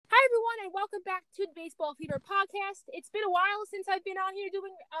welcome back to the Baseball Fever podcast. It's been a while since I've been on here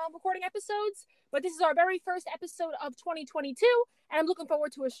doing recording episodes, but this is our very first episode of 2022, and I'm looking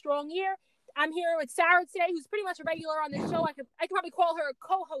forward to a strong year. I'm here with Sarah today, who's pretty much a regular on the show. I could probably call her a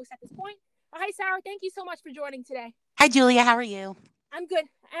co-host at this point. Hi, Sarah. Thank you so much for joining today. Hi, Julia. How are you? I'm good.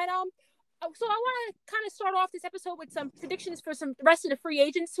 And so I want to kind of start off this episode with some predictions for the rest of the free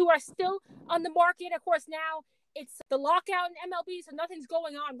agents who are still on the market. Of course, now it's the lockout in MLB, so nothing's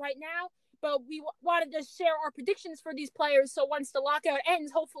going on right now. But we wanted to share our predictions for these players. So once the lockout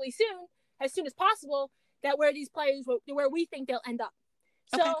ends, hopefully as soon as possible, that where these players, where we think they'll end up.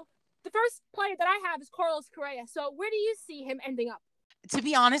 So The first player that I have is Carlos Correa. So where do you see him ending up? To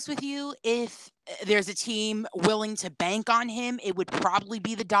be honest with you, if there's a team willing to bank on him, it would probably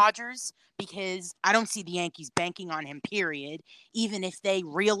be the Dodgers, because I don't see the Yankees banking on him, period, even if they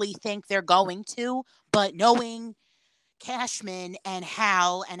really think they're going to. But knowing Cashman and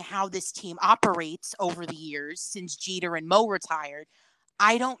how this team operates over the years since Jeter and Mo retired,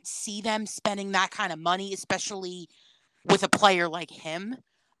 I don't see them spending that kind of money, especially with a player like him.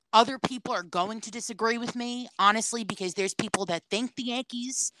 Other people are going to disagree with me, honestly, because there's people that think the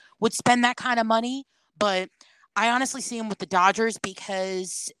Yankees would spend that kind of money. But I honestly see him with the Dodgers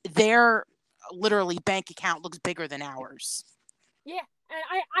because their literally bank account looks bigger than ours. Yeah,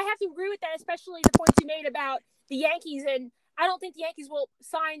 and I have to agree with that, especially the points you made about the Yankees. And I don't think the Yankees will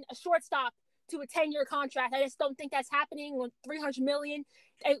sign a shortstop to a 10-year contract. I just don't think that's happening with $300 million.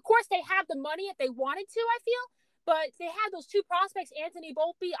 And of course, they have the money if they wanted to, I feel. But they had those two prospects, Anthony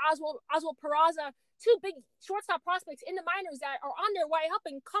Volpe, Oswald Peraza, two big shortstop prospects in the minors that are on their way up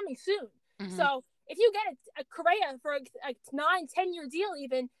and coming soon. Mm-hmm. So if you get a Correa for a 9-10-year deal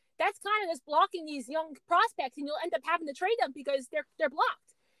even, that's kind of just blocking these young prospects, and you'll end up having to trade them because they're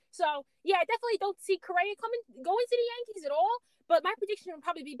blocked. So, yeah, I definitely don't see Correa going to the Yankees at all. But my prediction would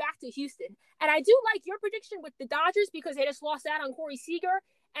probably be back to Houston. And I do like your prediction with the Dodgers because they just lost out on Corey Seager,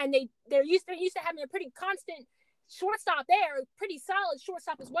 and they're used to having a pretty constant shortstop there, pretty solid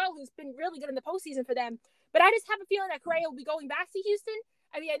shortstop as well, who's been really good in the postseason for them. But I just have a feeling that Correa will be going back to Houston.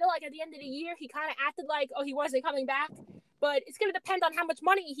 I mean, I know like at the end of the year, he kind of acted like, he wasn't coming back. But it's going to depend on how much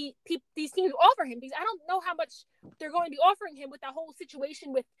money these teams offer him, because I don't know how much they're going to be offering him with that whole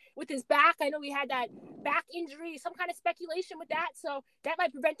situation with his back. I know he had that back injury, some kind of speculation with that. So that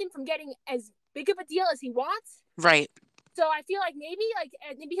might prevent him from getting as big of a deal as he wants. Right. So I feel like maybe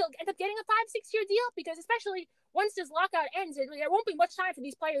he'll end up getting a 5-6 year deal, because especially once this lockout ends, there won't be much time for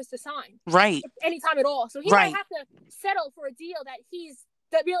these players to sign. Right. Anytime at all. So he might have to settle for a deal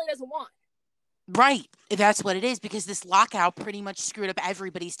that really doesn't want. Right. That's what it is, because this lockout pretty much screwed up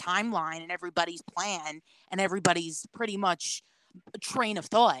everybody's timeline and everybody's plan and everybody's pretty much train of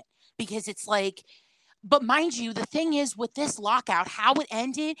thought. Because it's like, but mind you, the thing is with this lockout, how it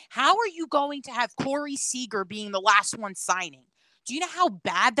ended, how are you going to have Corey Seager being the last one signing? Do you know how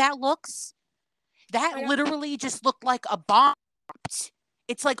bad that looks? That literally just looked like a bomb.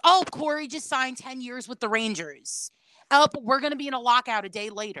 It's like, Corey just signed 10 years with the Rangers. But we're going to be in a lockout a day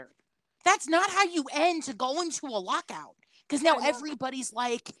later. That's not how you end to go into a lockout. Because now everybody's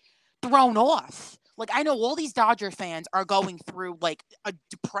like thrown off. Like, I know all these Dodger fans are going through like a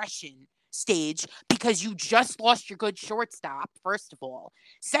depression stage because you just lost your good shortstop, first of all.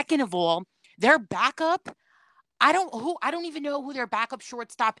 Second of all, their backup, I don't even know who their backup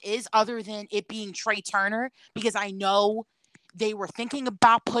shortstop is other than it being Trey Turner, because I know they were thinking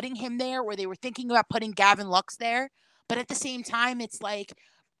about putting him there, or they were thinking about putting Gavin Lux there. But at the same time, it's like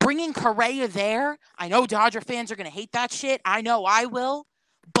bringing Correa there. I know Dodger fans are going to hate that shit. I know I will.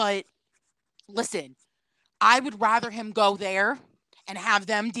 But listen, I would rather him go there and have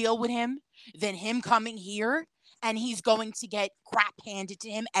them deal with him than him coming here and he's going to get crap handed to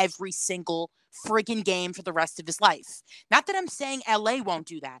him every single friggin' game for the rest of his life. Not that I'm saying LA won't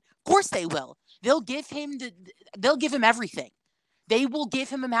do that. Of course they will. They'll give him everything. They will give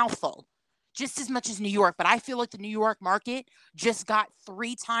him a mouthful, just as much as New York. But I feel like the New York market just got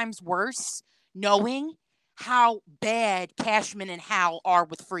 3 times worse, knowing how bad Cashman and Hal are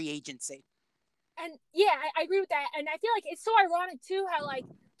with free agency. And yeah, I agree with that. And I feel like it's so ironic too how like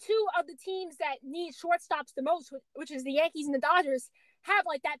two of the teams that need shortstops the most, which is the Yankees and the Dodgers, have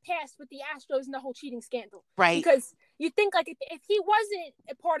like that past with the Astros and the whole cheating scandal. Right. Because you think like if he wasn't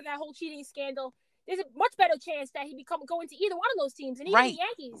a part of that whole cheating scandal, there's a much better chance that he'd go into either one of those teams, and even the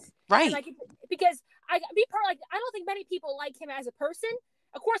Yankees. Right. And because I don't think many people like him as a person.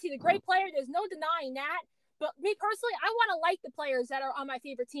 Of course, he's a great player. There's no denying that. But me personally, I want to like the players that are on my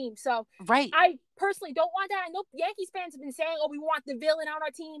favorite team. So I personally don't want that. I know Yankees fans have been saying, we want the villain on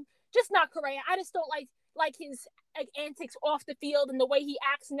our team. Just not Correa. I just don't like his antics off the field and the way he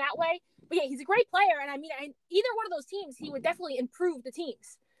acts in that way. But yeah, he's a great player, and I mean, either one of those teams, he would definitely improve the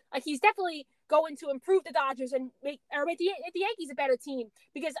teams. Like he's definitely going to improve the Dodgers and make the Yankees a better team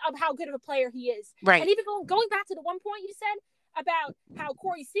because of how good of a player he is. Right. And even going back to the one point you said about how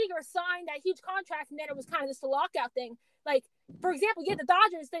Corey Seager signed that huge contract and then it was kind of just a lockout thing. Like for example, the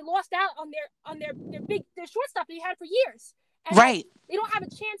Dodgers, they lost out on their shortstop they had for years, and right. they don't have a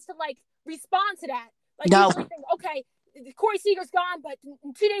chance to like respond to that. Like no. usually think, okay, Corey Seager's gone, but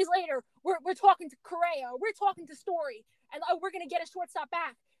 2 days later we're talking to Correa, we're talking to Story, and we're gonna get a shortstop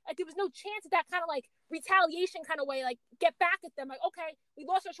back. Like there was no chance of that kind of like retaliation kind of way, like get back at them. Like okay, we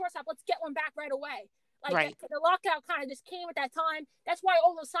lost our shortstop, let's get one back right away. Like right. the lockout kind of just came at that time. That's why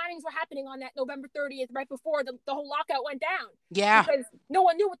all those signings were happening on that November 30th, right before the whole lockout went down. Yeah. Because no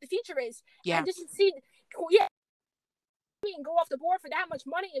one knew what the future is. Yeah. And just to see, and go off the board for that much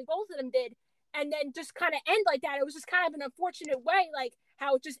money, and both of them did, and then just kind of end like that. It was just kind of an unfortunate way, like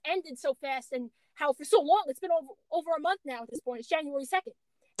how it just ended so fast, and how for so long it's been over a month now at this point. It's January 2nd.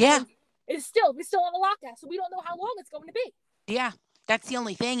 Yeah. We're still on the lockout, so we don't know how long it's going to be. Yeah. That's the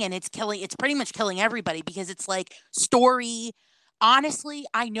only thing, and it's pretty much killing everybody because it's like Story. Honestly,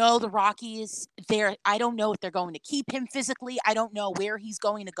 I know the Rockies, I don't know if they're going to keep him physically. I don't know where he's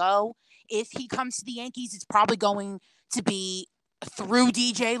going to go. If he comes to the Yankees, it's probably going to be through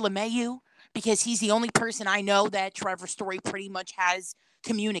DJ LeMahieu because he's the only person I know that Trevor Story pretty much has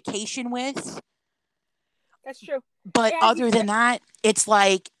communication with. That's true. But other than that, it's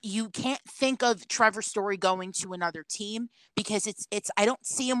like you can't think of Trevor Story going to another team because it's I don't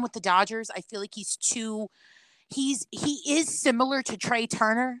see him with the Dodgers. I feel like he is similar to Trey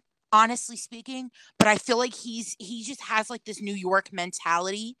Turner, honestly speaking, but I feel like he just has like this New York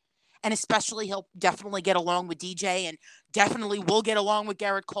mentality, and especially he'll definitely get along with DJ and definitely will get along with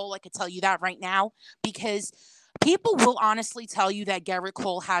Garrett Cole. I could tell you that right now because people will honestly tell you that Garrett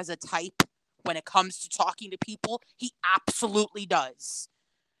Cole has a type. When it comes to talking to people, he absolutely does.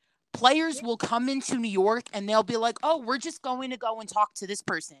 Players will come into New York and they'll be like, oh, we're just going to go and talk to this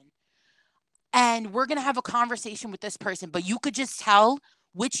person. And we're going to have a conversation with this person. But you could just tell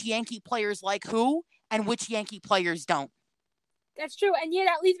which Yankee players like who and which Yankee players don't. That's true. And yeah,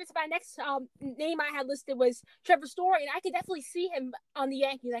 that leads me to my next name I had listed was Trevor Story. And I could definitely see him on the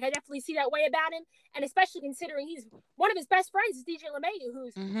Yankees. Like, I definitely see that way about him. And especially considering one of his best friends is DJ LeMahieu,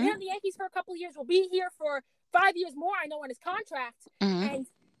 who's been on the Yankees for a couple of years, will be here for 5 years more, I know, on his contract. And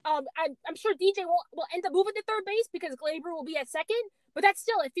I'm sure DJ will end up moving to third base because Glaber will be at second. But that's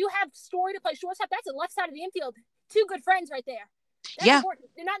still, if you have Story to play shortstop, that's the left side of the infield. Two good friends right there. That's important.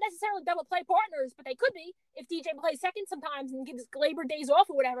 They're not necessarily double play partners, but they could be if DJ plays second sometimes and gives Glaber days off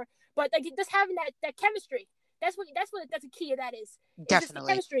or whatever. But like just having that chemistry, that's a key of that is.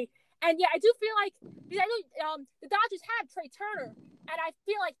 Definitely chemistry. And yeah, I do feel like because I know the Dodgers have Trey Turner, and I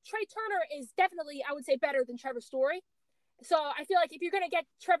feel like Trey Turner is definitely, I would say, better than Trevor Story. So I feel like if you're gonna get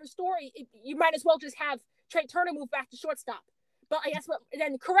Trevor Story, you might as well just have Trey Turner move back to shortstop. But I guess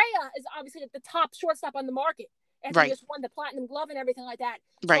then Correa is obviously the top shortstop on the market. And he just won the platinum glove and everything like that.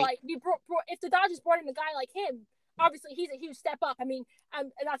 Right. So like, if the Dodgers brought in a guy like him, obviously he's a huge step up. I mean,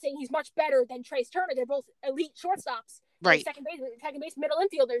 I'm not saying he's much better than Trey Turner. They're both elite shortstops, right? Second base, middle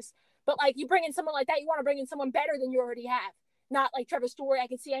infielders. But like, you bring in someone like that, you want to bring in someone better than you already have. Not like Trevor Story. I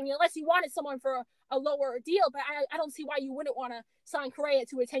can see. I mean, unless you wanted someone for a lower deal, but I don't see why you wouldn't want to sign Correa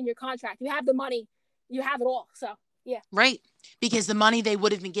to a 10-year contract. You have the money, you have it all. So. Yeah. Right. Because the money they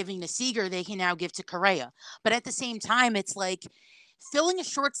would have been giving to Seager, they can now give to Correa. But at the same time, it's like filling a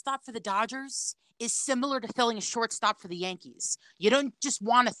shortstop for the Dodgers is similar to filling a shortstop for the Yankees. You don't just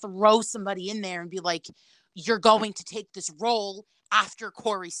want to throw somebody in there and be like, you're going to take this role after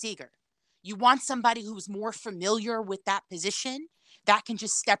Corey Seager. You want somebody who's more familiar with that position that can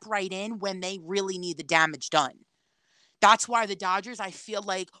just step right in when they really need the damage done. That's why the Dodgers, I feel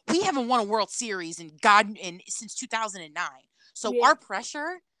like we haven't won a World Series since 2009. So our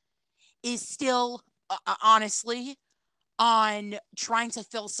pressure is still, honestly, on trying to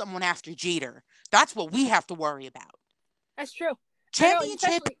fill someone after Jeter. That's what we have to worry about. That's true.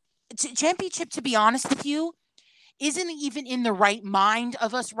 Championship, to be honest with you, isn't even in the right mind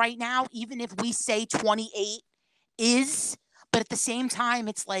of us right now, even if we say 28 is. But at the same time,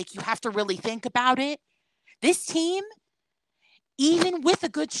 it's like you have to really think about it. This team, even with a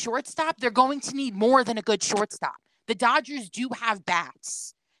good shortstop, they're going to need more than a good shortstop. The Dodgers do have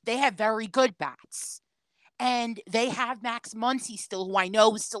bats. They have very good bats. And they have Max Muncy still, who I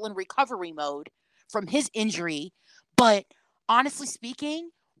know is still in recovery mode from his injury. But honestly speaking,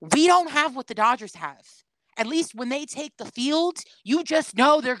 we don't have what the Dodgers have. At least when they take the field, you just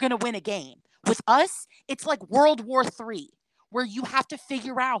know they're going to win a game. With us, it's like World War III. where you have to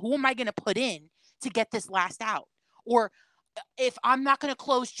figure out who am I going to put in to get this last out? Or if I'm not going to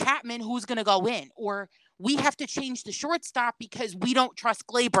close Chapman, who's going to go in? Or we have to change the shortstop because we don't trust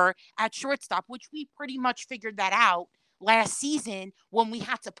Glaber at shortstop, which we pretty much figured that out last season when we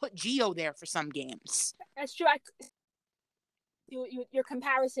had to put Gio there for some games. That's true. Your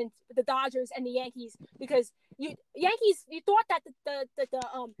comparison with the Dodgers and the Yankees, because you thought that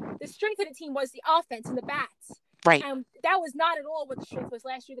the strength of the team was the offense and the bats. Right. And that was not at all what the strength was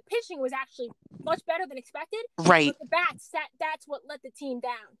last year. The pitching was actually much better than expected. Right. But the bats, that's what let the team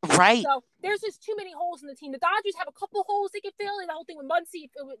down. Right. So there's just too many holes in the team. The Dodgers have a couple holes they can fill, and the whole thing with Muncy,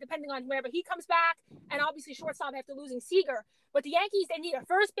 depending on wherever he comes back, and obviously shortstop after losing Seager. But the Yankees, they need a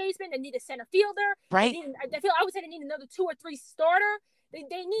first baseman, they need a center fielder. Right. I would say they need another 2 or 3 starter. They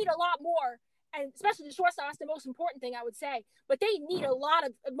need a lot more. And especially the shortstop, that's the most important thing, I would say. But they need a lot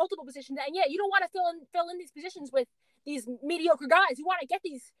of multiple positions. And yeah, you don't want to fill in these positions with these mediocre guys. You want to get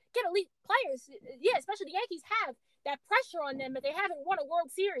elite players. Yeah, especially the Yankees have that pressure on them, but they haven't won a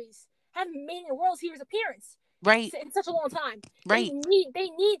World Series, haven't made a World Series appearance. Right. In such a long time. Right.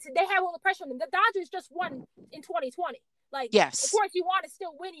 They have all the pressure on them. The Dodgers just won in 2020. Like, yes. Of course, you want to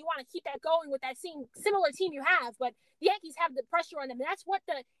still win. You want to keep that going with that similar team you have. But the Yankees have the pressure on them. And that's what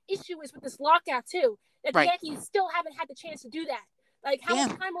the issue is with this lockout, too. That the Yankees still haven't had the chance to do that. Like, how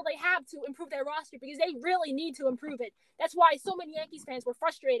much time will they have to improve their roster? Because they really need to improve it. That's why so many Yankees fans were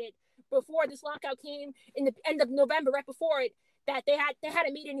frustrated before this lockout came in the end of November, right before it, that they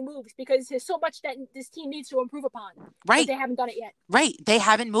hadn't made any moves, because there's so much that this team needs to improve upon. Right. They haven't done it yet. Right. They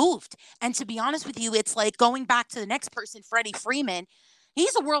haven't moved. And to be honest with you, it's like going back to the next person, Freddie Freeman.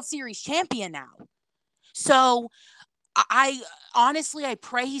 He's a World Series champion now. So I honestly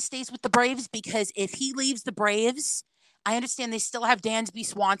pray he stays with the Braves, because if he leaves the Braves, I understand they still have Dansby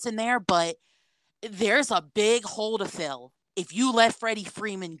Swanson there, but there's a big hole to fill if you let Freddie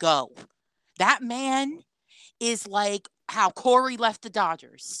Freeman go. That man is like how Corey left the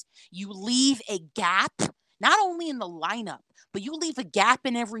Dodgers. You leave a gap, not only in the lineup, but you leave a gap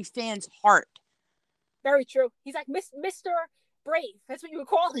in every fan's heart. Very true. He's like Mr. Brave. That's what you would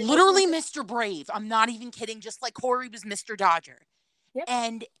call him. Literally Mr. Brave. I'm not even kidding. Just like Corey was Mr. Dodger. Yep.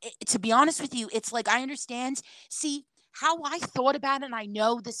 And to be honest with you, it's like, I understand. See, how I thought about it, and I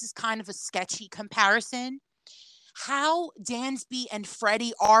know this is kind of a sketchy comparison, how Dansby and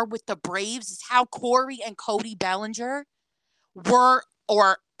Freddie are with the Braves is how Corey and Cody Bellinger were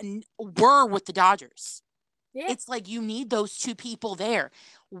with the Dodgers. Yeah. It's like you need those two people there.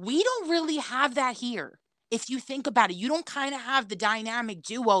 We don't really have that here. If you think about it, you don't kind of have the dynamic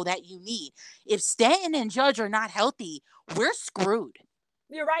duo that you need. If Stanton and Judge are not healthy, we're screwed.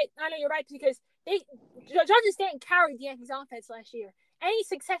 You're right. I know you're right, because Judge and Stanton carried the Yankees offense last year. Any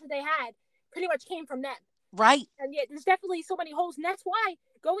success that they had pretty much came from them. Right. And yet there's definitely so many holes. And that's why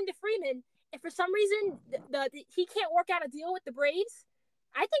going to Freeman, if for some reason he can't work out a deal with the Braves,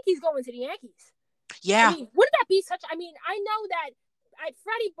 I think he's going to the Yankees. Yeah. I mean, wouldn't that be such... I mean, I know that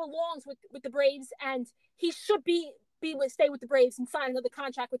Freddie belongs with the Braves, and he should stay with the Braves and sign another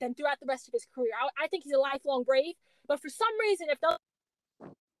contract with them throughout the rest of his career. I think he's a lifelong Brave. But for some reason, if those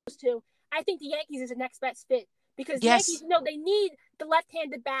two, I think the Yankees is the next best fit. Because the Yankees, they need the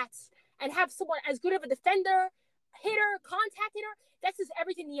left-handed bats and have someone as good of a defender, hitter, contact hitter. That's just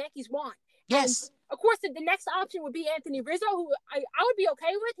everything the Yankees want. Yes. And of course, the next option would be Anthony Rizzo, who I would be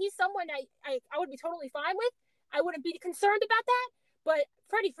okay with. He's someone I would be totally fine with. I wouldn't be concerned about that. But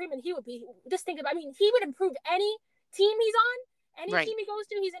Freddie Freeman, he would be, just think about, I mean, he would improve any team he's on. Any team he goes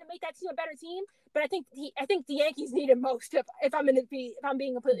to, he's going to make that team a better team. But I think the Yankees need him most, if I'm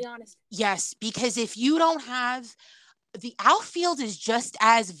being completely honest. Yes, because if you don't have... The outfield is just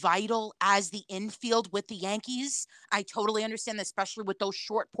as vital as the infield with the Yankees. I totally understand that, especially with those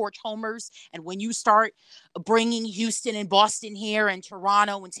short porch homers. And when you start bringing Houston and Boston here and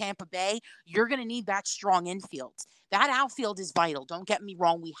Toronto and Tampa Bay, you're going to need that strong infield. That outfield is vital. Don't get me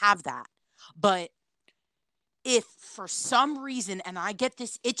wrong. We have that. But if for some reason, and I get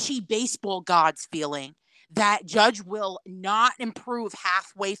this itchy baseball gods feeling, that Judge will not improve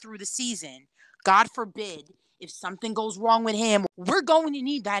halfway through the season, God forbid, if something goes wrong with him, we're going to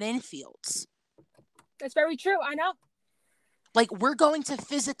need that infield. That's very true. I know. Like, we're going to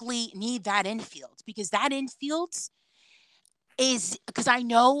physically need that infield, because that infield is, because I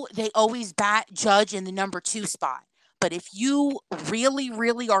know they always bat Judge in the number 2 spot. But if you really,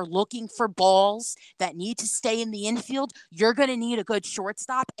 really are looking for balls that need to stay in the infield, you're going to need a good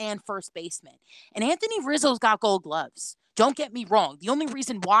shortstop and first baseman. And Anthony Rizzo's got gold gloves. Don't get me wrong. The only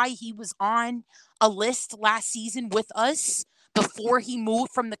reason why he was on a list last season with us before he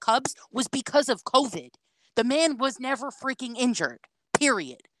moved from the Cubs was because of COVID. The man was never freaking injured,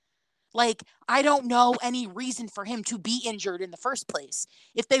 period. Like, I don't know any reason for him to be injured in the first place.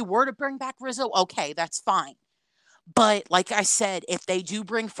 If they were to bring back Rizzo, okay, that's fine. But like I said, if they do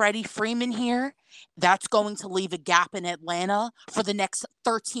bring Freddie Freeman here, that's going to leave a gap in Atlanta for the next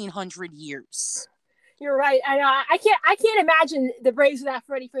 1,300 years. You're right. I can't imagine the Braves without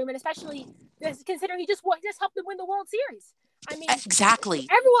Freddie Freeman, especially considering he just helped them win the World Series. I mean, exactly.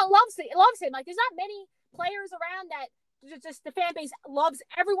 Everyone loves him. Like, there's not many players around that just the fan base loves.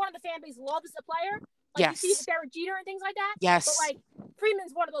 Everyone in the fan base loves a player. Like, yes. You see with Derek Jeter and things like that. Yes. But like,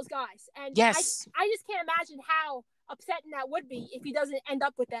 Freeman's one of those guys, and yes. I just can't imagine how upsetting that would be if he doesn't end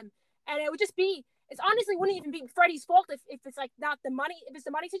up with them. And it would just be. It's honestly wouldn't even be Freddie's fault if it's like not the money. If it's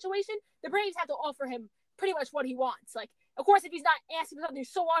the money situation, the Braves have to offer him pretty much what he wants. Like, of course, if he's not asking for something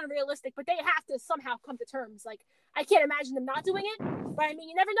so unrealistic, but they have to somehow come to terms. Like, I can't imagine them not doing it. But I mean,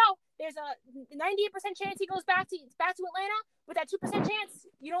 you never know. There's a 98% chance he goes back to Atlanta. With that 2% chance,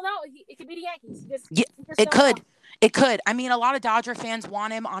 you don't know. It could be the Yankees. It could. Know. It could. I mean, a lot of Dodger fans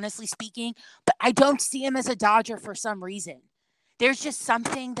want him, honestly speaking, but I don't see him as a Dodger for some reason. There's just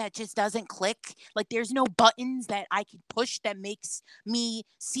something that just doesn't click. Like, there's no buttons that I can push that makes me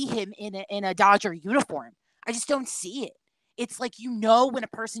see him in a Dodger uniform. I just don't see it. It's like, when a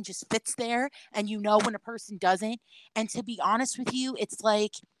person just fits there and when a person doesn't. And to be honest with you, it's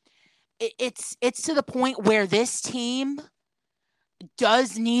like it's to the point where this team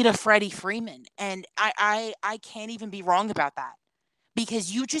does need a Freddie Freeman. And I can't even be wrong about that.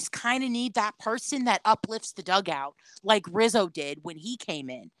 Because you just kind of need that person that uplifts the dugout like Rizzo did when he came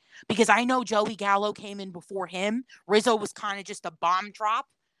in. Because I know Joey Gallo came in before him. Rizzo was kind of just a bomb drop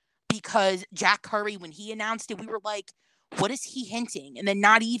because Jack Curry, when he announced it, we were like, what is he hinting? And then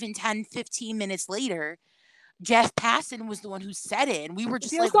not even 10, 15 minutes later, Jeff Passan was the one who said it. And we were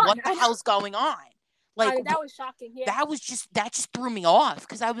just like, what the hell's going on? Like, that was shocking. Yeah. That just threw me off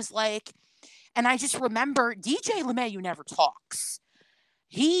because I was like, and I just remember DJ LeMahieu never talks.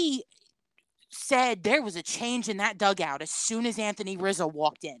 He said there was a change in that dugout as soon as Anthony Rizzo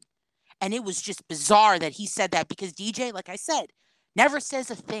walked in. And it was just bizarre that he said that because DJ, like I said, never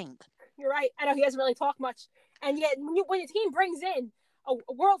says a thing. You're right. I know he doesn't really talk much. And yet, when your team brings in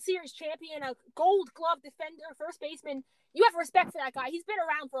a World Series champion, a Gold Glove defender, first baseman, you have respect for that guy. He's been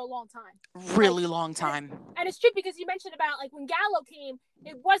around for a long time. Really long time. And it's true because you mentioned about, like, when Gallo came,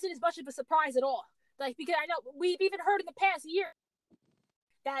 it wasn't as much of a surprise at all. Like, because I know we've even heard in the past year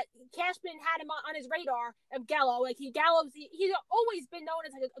that Cashman had him on his radar of Gallo. Like, he's always been known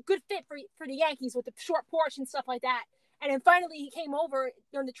as like a good fit for the Yankees with the short porch and stuff like that. And then finally he came over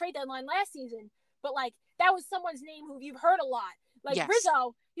during the trade deadline last season. But like, that was someone's name who you've heard a lot. Like, yes.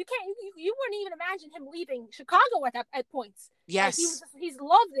 Rizzo, you wouldn't even imagine him leaving Chicago at points. Yes. Like, he's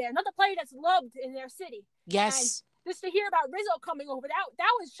loved there. Another player that's loved in their city. Yes. And just to hear about Rizzo coming over,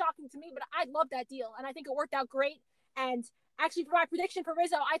 that was shocking to me, but I love that deal. And I think it worked out great. And actually, for my prediction for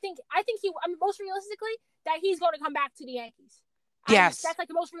Rizzo, I think most realistically that he's going to come back to the Yankees. Yes, that's like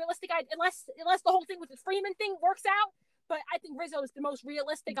the most realistic. Unless the whole thing with the Freeman thing works out, but I think Rizzo is the most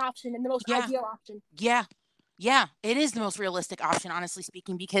realistic option and the most ideal option. Yeah, it is the most realistic option, honestly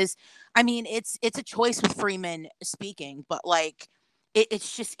speaking, because I mean it's a choice with Freeman speaking, but like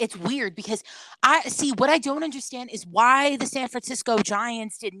it's weird because I see what I don't understand is why the San Francisco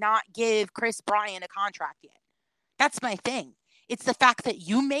Giants did not give Chris Bryant a contract yet. That's my thing. It's the fact that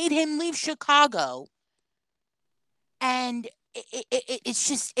you made him leave Chicago, and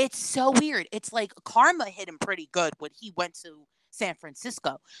it's so weird. It's like karma hit him pretty good when he went to San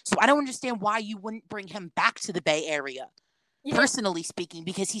Francisco. So I don't understand why you wouldn't bring him back to the Bay Area, personally speaking,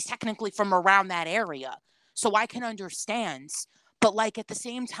 because he's technically from around that area. So I can understand. But like at the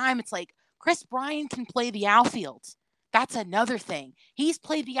same time, it's like Chris Bryant can play the outfield. That's another thing. He's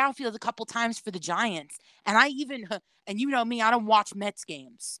played the outfield a couple times for the Giants. And and you know me, I don't watch Mets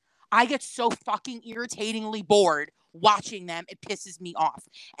games. I get so fucking irritatingly bored watching them. It pisses me off.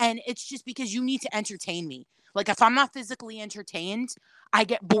 And it's just because you need to entertain me. Like, if I'm not physically entertained, I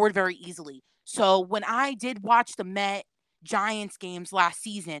get bored very easily. So when I did watch the Met Giants games last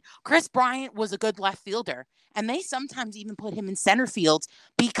season, Chris Bryant was a good left fielder. And they sometimes even put him in center field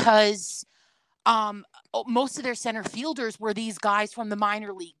because most of their center fielders were these guys from the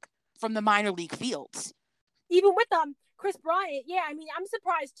minor league fields. Even with Chris Bryant, I mean, I'm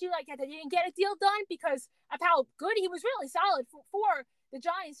surprised too, like, that they didn't get a deal done because of how good he was. Really solid for the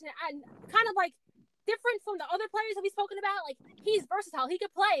Giants, and kind of like different from the other players that we've spoken about. Like, he's versatile. He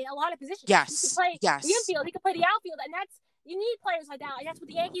could play a lot of positions. Yes. He could play the infield. He could play the outfield, and you need players like that. Like, that's what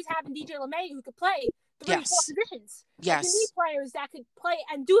the Yankees have in DJ LeMahieu, who could play 3-4 positions. Yes. Like, you need players that could play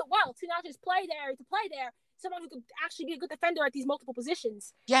and do it well, to not just play there to play there. someone who could actually be a good defender at these multiple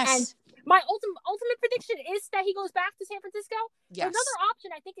positions. And Yes. my ultimate prediction is that he goes back to San Francisco. But another Yes.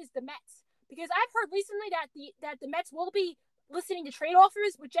 option, I think, is the Mets, because I've heard recently that the Mets will be listening to trade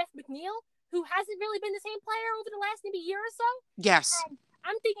offers with Jeff McNeil, who hasn't really been the same player over the last maybe year or so. Yes. And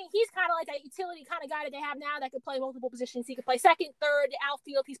I'm thinking he's kind of like that utility kind of guy that they have now that could play multiple positions. He could play second, third,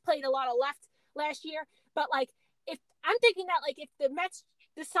 outfield. He's played a lot of left last year. But like, if I'm thinking that like if the Mets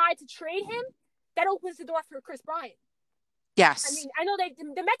decide to trade him, that opens the door for Chris Bryant. Yes. I mean, I know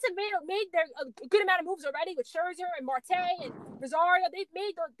the Mets have made their a good amount of moves already with Scherzer and Marte and Rosario. They've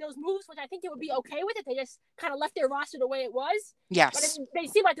made those moves, which I think they would be okay with if they just kind of left their roster the way it was. Yes. But I mean,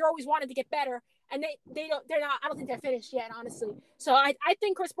 they seem like they're always wanting to get better, and they're not. I don't think they're finished yet, honestly. So I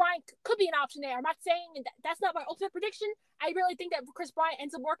think Chris Bryant could be an option there. I'm not saying that's not my ultimate prediction. I really think that Chris Bryant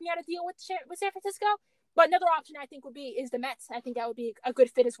ends up working out a deal with San Francisco. But another option I think is the Mets. I think that would be a good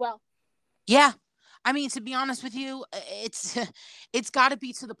fit as well. Yeah. I mean, to be honest with you, it's got to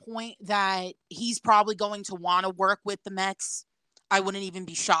be to the point that he's probably going to want to work with the Mets. I wouldn't even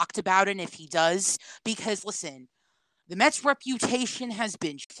be shocked about it if he does, because listen, the Mets' reputation has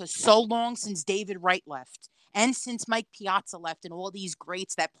been for so long since David Wright left and since Mike Piazza left and all these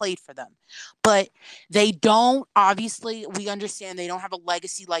greats that played for them. But they don't, obviously, we understand they don't have a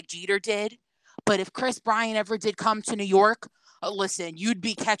legacy like Jeter did. But if Chris Bryant ever did come to New York, listen, you'd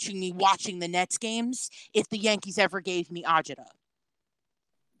be catching me watching the Nets games if the Yankees ever gave me Ajita.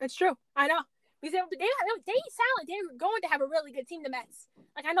 It's true. I know. Because they sound like they're going to have a really good team, the Mets.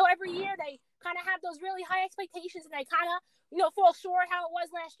 Like, I know every year they kind of have those really high expectations, and they kind of, fall short how it was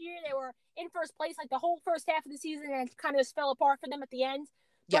last year. They were in first place like the whole first half of the season, and it kind of just fell apart for them at the end.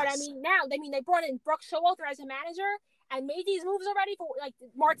 But, Yes. I mean, now, they brought in Brooks Showalter as a manager and made these moves already for, like,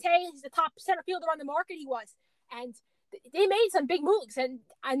 Marte. He's the top center fielder on the market, he was. And they made some big moves. And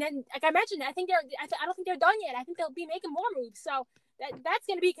then, like I mentioned, I don't think they're done yet. I think they'll be making more moves. So that's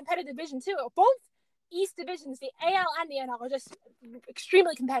going to be a competitive division, too. Both East divisions, the AL and the NL, are just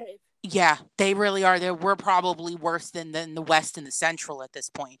extremely competitive. Yeah, they really are. We're probably worse than the West and the Central at this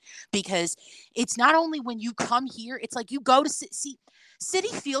point, because it's not only when you come here, it's like you go to see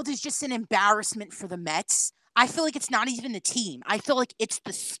Citi Field is just an embarrassment for the Mets. I feel like it's not even the team. I feel like it's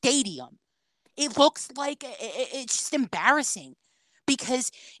the stadium. It looks like it's just embarrassing,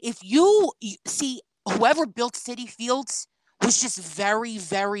 because if you see, whoever built Citi Fields was just very,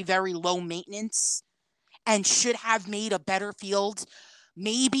 very, very low maintenance and should have made a better field,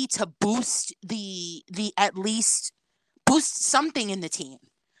 maybe to boost the at least boost something in the team.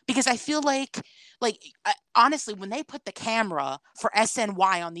 Because I feel like honestly, when they put the camera for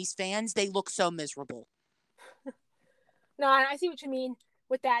SNY on these fans, they look so miserable. No, I see what you mean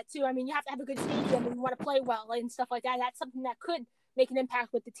with that too. I mean, you have to have a good stadium and you want to play well and stuff like that. That's something that could make an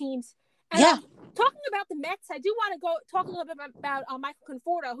impact with the teams. And, yeah. Talking about the Mets, I do want to go talk a little bit about Michael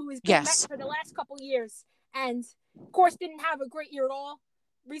Conforto, who has been Mets for the last couple of years, and of course didn't have a great year at all.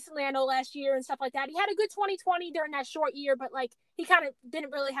 Recently, I know last year and stuff like that, he had a good 2020 during that short year, but like he kind of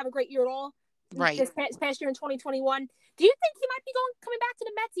didn't really have a great year at all. Right. This past year in 2021. Do you think he might be coming back to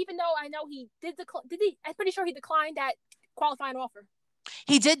the Mets? Even though I know he did I'm pretty sure he declined that qualifying offer.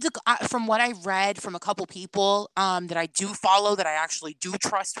 He did, from what I read from a couple people that I do follow, that I actually do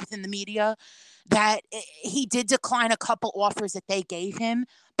trust within the media, that he did decline a couple offers that they gave him,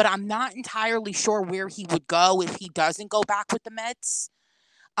 but I'm not entirely sure where he would go if he doesn't go back with the Mets.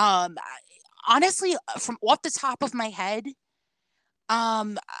 Honestly, from off the top of my head,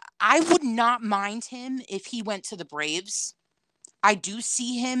 I would not mind him if he went to the Braves. I do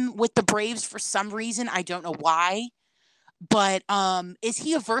see him with the Braves for some reason. I don't know why. But is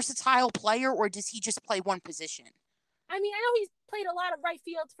he a versatile player, or does he just play one position? I mean, I know he's played a lot of right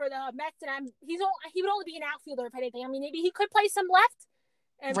fields for the Mets, and he would only be an outfielder if anything. I mean, maybe he could play some left,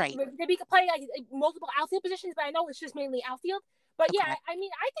 and right. Maybe he could play like multiple outfield positions. But I know it's just mainly outfield. But okay. Yeah, I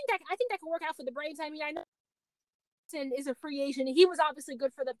mean, I think that could work out for the Braves. I mean, I know is a free agent. He was obviously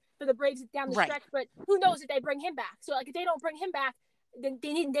good for the Braves down the stretch, but who knows if they bring him back? So like, if they don't bring him back, then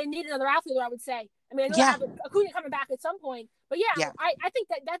they need another outfielder, I would say. I mean, I know they have Acuna coming back at some point, but I think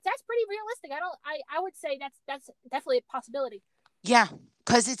that's pretty realistic. I would say that's definitely a possibility. Yeah,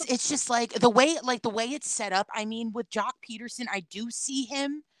 because it's just like the way it's set up. I mean, with Jock Peterson, I do see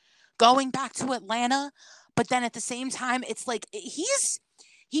him going back to Atlanta, but then at the same time, it's like he's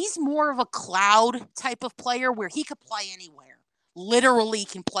more of a cloud type of player where he could play anywhere. Literally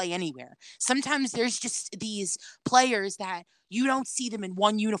can play anywhere. Sometimes there's just these players that you don't see them in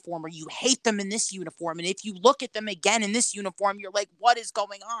one uniform, or you hate them in this uniform. And if you look at them again in this uniform, you're like, what is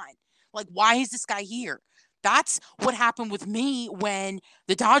going on? Like, why is this guy here? That's what happened with me when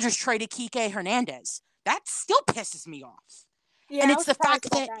the Dodgers traded Kike Hernandez. That still pisses me off. Yeah, And I it's was the surprised fact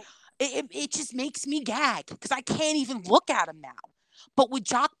about that that. it just makes me gag because I can't even look at him now. But with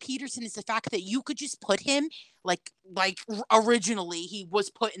Jock Peterson, it's the fact that you could just put him like originally he was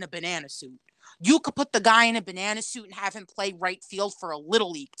put in a banana suit. You could put the guy in a banana suit and have him play right field for a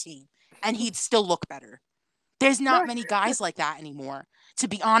little league team, and he'd still look better. There's not No, many guys like that anymore, to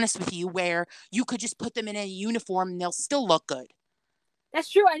be honest with you, where you could just put them in a uniform and they'll still look good. that's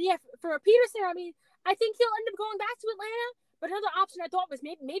true. And yeah, for Peterson, I mean, I think he'll end up going back to Atlanta. But another option I thought was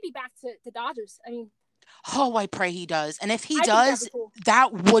maybe back to the Dodgers. I mean, Oh, I pray he does. And if he I think that'd be does, cool.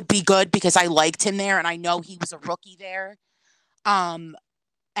 that would be good because I liked him there and I know he was a rookie there. Um,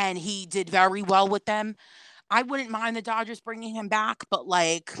 and he did very well with them. I wouldn't mind the Dodgers bringing him back, but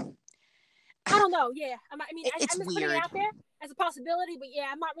like I don't know. Yeah, I mean, it's I'm just putting it weird. out there as a possibility, but yeah,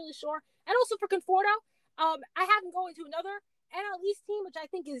 I'm not really sure. And also for Conforto, I have him going to another NL East team, which I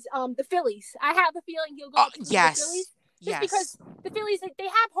think is the Phillies. I have a feeling he'll go to the Yes. Phillies. Just because Yes. the Phillies, they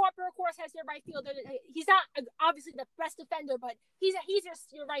have Harper, of course, as their right fielder. He's not obviously the best defender, but he's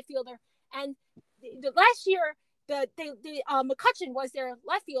your right fielder. And last year, the McCutcheon was their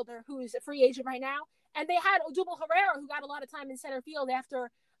left fielder, who's a free agent right now, and they had Odubel Herrera, who got a lot of time in center field after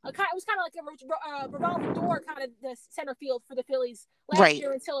it was kind of like a revolving door kind of the center field for the Phillies last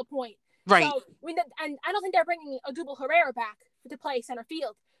year until a point. Right. So and I don't think they're bringing Odubel Herrera back to play center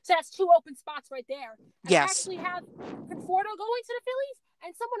field. So that's two open spots right there. And I actually have Conforto going to the Phillies,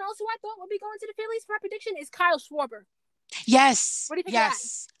 and someone else who I thought would be going to the Phillies for my prediction is Kyle Schwarber. Yes. What do you think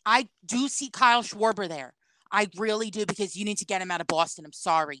yes. of that? I do see Kyle Schwarber there. I really do because you need to get him out of Boston. I'm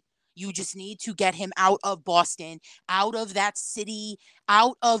sorry. You just need to get him out of Boston, out of that city,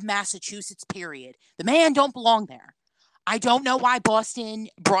 out of Massachusetts, period. The man don't belong there. I don't know why Boston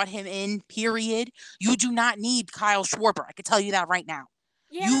brought him in, period. You do not need Kyle Schwarber. I can tell you that right now.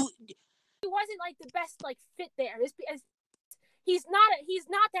 Yeah, he wasn't like the best like fit there. He's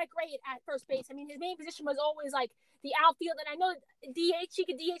not that great at first base. I mean, his main position was always like the outfield, and I know DH, he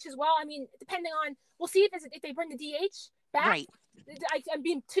could DH as well. I mean, depending on, we'll see if they bring the DH back. Right. I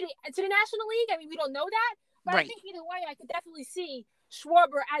mean, to the National League. I mean, we don't know that, but right. I think either way, I could definitely see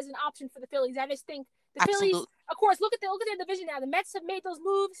Schwarber as an option for the Phillies. I just think the Absolutely. Phillies, of course, look at their division now. The Mets have made those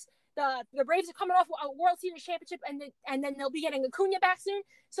moves. The Braves are coming off a World Series championship, and then they'll be getting Acuna back soon.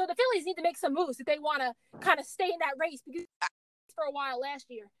 So the Phillies need to make some moves if they want to kind of stay in that race because for a while last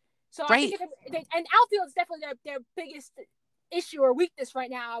year. So I think and outfield is definitely their biggest issue or weakness right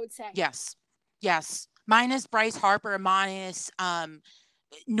now, I would say. Yes. Minus Bryce Harper, minus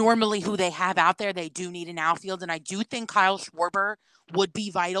normally who they have out there, they do need an outfield. And I do think Kyle Schwarber would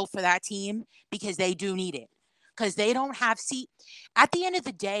be vital for that team because they do need it. Because they don't have, at the end of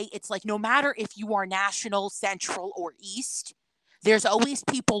the day, it's like no matter if you are National, Central, or East, there's always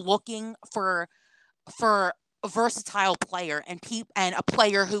people looking for a versatile player and a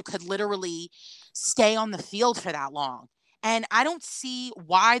player who could literally stay on the field for that long. And I don't see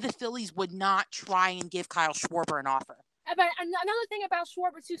why the Phillies would not try and give Kyle Schwarber an offer. But another thing about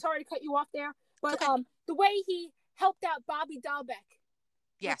Schwarber, too, sorry to cut you off there, but the way he helped out Bobby Dahlbeck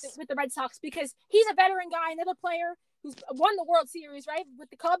with the Red Sox, because he's a veteran guy, another player who's won the World Series, right, with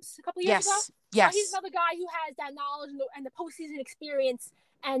the Cubs a couple years ago. Yes. So he's another guy who has that knowledge and the postseason experience.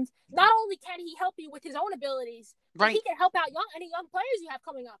 And not only can he help you with his own abilities, but he can help out any young players you have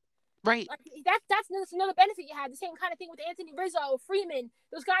coming up. Right. Like that's another benefit you have. The same kind of thing with Anthony Rizzo, Freeman,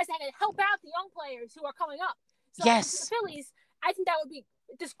 those guys that can help out the young players who are coming up. So for the Phillies, I think that would be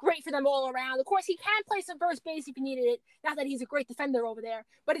just great for them all around. Of course, he can play some first base if you needed it. Not that he's a great defender over there,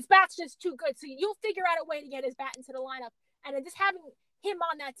 but his bat's just too good. So you'll figure out a way to get his bat into the lineup. And then just having him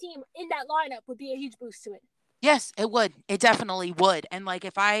on that team in that lineup would be a huge boost to it. Yes, it would. It definitely would. And like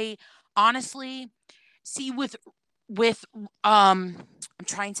if I honestly see with I'm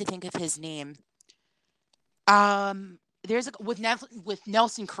trying to think of his name. There's with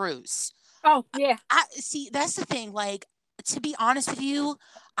Nelson Cruz. Oh, yeah. See, that's the thing. Like, to be honest with you,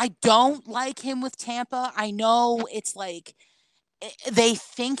 I don't like him with Tampa. I know it's like they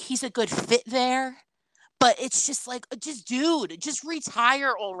think he's a good fit there, but it's just like, dude, just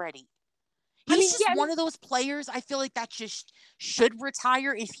retire already. He's one of those players I feel like that just should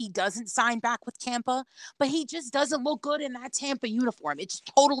retire if he doesn't sign back with Tampa, but he just doesn't look good in that Tampa uniform. It just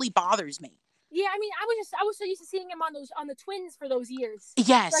totally bothers me. Yeah, I mean, I was so used to seeing him on the Twins for those years.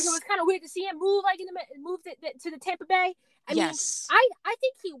 Yes, like it was kind of weird to see him move to the Tampa Bay. I mean, I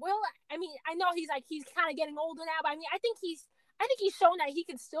think he will. I mean, I know he's kind of getting older now, but I mean, I think he's shown that he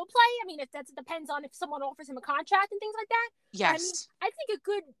can still play. I mean, if it depends on if someone offers him a contract and things like that. Yes, but I mean, I think a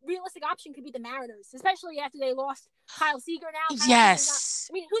good realistic option could be the Mariners, especially after they lost Kyle Seager now. Yes,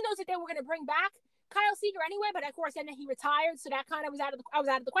 I mean, who knows if they were going to bring back Kyle Seager anyway, but of course then he retired, so that kind of was out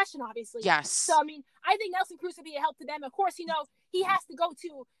of the question, obviously. Yes. So I mean, I think Nelson Cruz would be a help to them. Of course, he has to go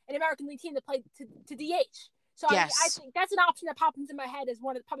to an American League team to play to DH. So yes. I think that's an option that pops into my head as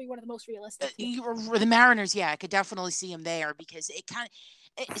probably one of the most realistic. The Mariners, I could definitely see him there because it kind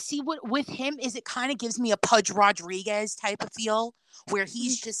of see what with him is it kind of gives me a Pudge Rodriguez type of feel where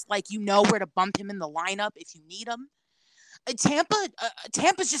he's just like where to bump him in the lineup if you need him.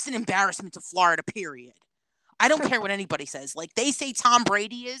 Tampa's just an embarrassment to Florida, period. I don't care what anybody says. Like they say Tom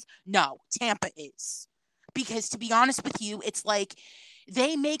Brady is. No, Tampa is. Because to be honest with you, it's like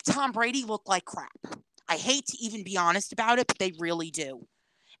they make Tom Brady look like crap. I hate to even be honest about it, but they really do.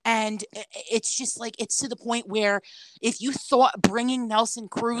 And it's just like, it's to the point where if you thought bringing Nelson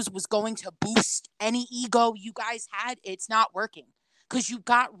Cruz was going to boost any ego you guys had, it's not working. Because you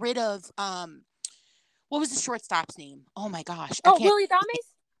got rid of, what was the shortstop's name? Oh my gosh. Willy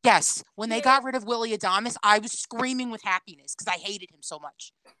Adames? Yes. When they got rid of Willy Adames, I was screaming with happiness because I hated him so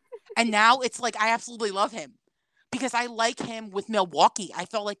much. And now it's like, I absolutely love him because I like him with Milwaukee. I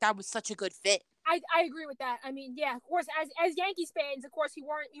felt like that was such a good fit. I agree with that. I mean, yeah, of course, as Yankees fans, of course, you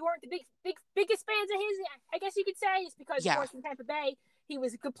weren't the biggest fans of his. I guess you could say it's because, of course, in Tampa Bay, he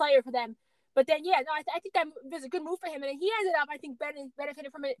was a good player for them. But then, I think that was a good move for him, and he ended up, I think,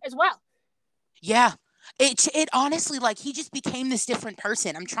 benefited from it as well. Yeah, it honestly, like, he just became this different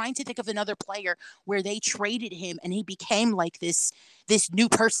person. I'm trying to think of another player where they traded him, and he became like this new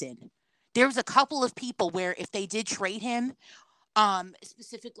person. There was a couple of people where if they did trade him.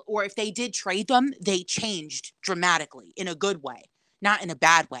 Specifically, or if they did trade them, they changed dramatically in a good way, not in a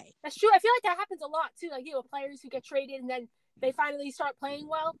bad way. That's true. I feel like that happens a lot too. Like, players who get traded and then they finally start playing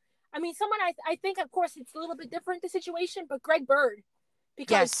well. I mean, someone I think, of course, it's a little bit different, the situation, but Greg Bird.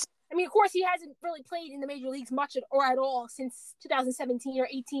 Because, I mean, of course, he hasn't really played in the major leagues much at all since 2017 or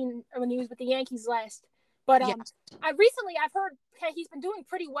 18 when he was with the Yankees last. But I've heard he's been doing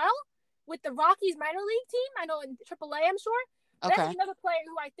pretty well with the Rockies minor league team. I know in AAA, I'm sure. Okay. That's another player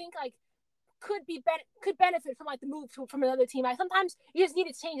who I think could benefit from the move from another team. Sometimes you just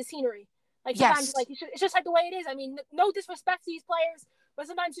need to change the scenery. Sometimes it's just like the way it is. I mean, no disrespect to these players, but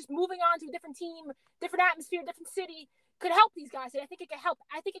sometimes just moving on to a different team, different atmosphere, different city could help these guys. And I think it could help.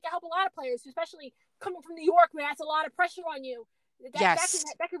 I think it could help a lot of players, especially coming from New York, where that's a lot of pressure on you. That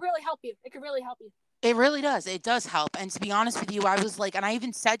could really help you. It could really help you. It really does. It does help. And to be honest with you, I was like, and I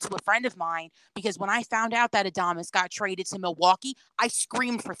even said to a friend of mine, because when I found out that Adames got traded to Milwaukee, I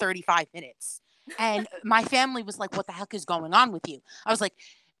screamed for 35 minutes. And my family was like, what the heck is going on with you? I was like,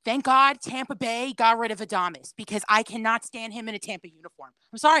 thank God Tampa Bay got rid of Adames because I cannot stand him in a Tampa uniform.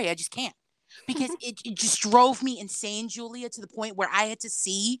 I'm sorry, I just can't. Because it just drove me insane, Julia, to the point where I had to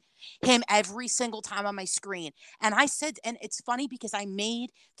see him every single time on my screen. And I said, and it's funny because I made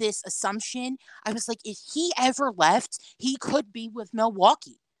this assumption. I was like, if he ever left, he could be with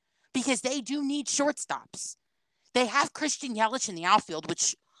Milwaukee because they do need shortstops. They have Christian Yelich in the outfield,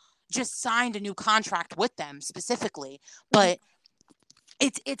 which just signed a new contract with them specifically. But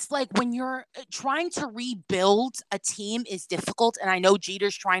it's like when you're trying to rebuild a team is difficult. And I know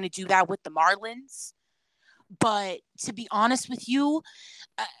Jeter's trying to do that with the Marlins. But to be honest with you,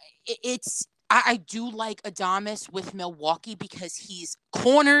 I do like Adames with Milwaukee because he's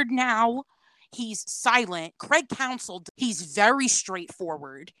cornered now. He's silent. Craig Counsell, he's very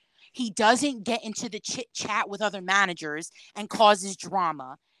straightforward. He doesn't get into the chit-chat with other managers and causes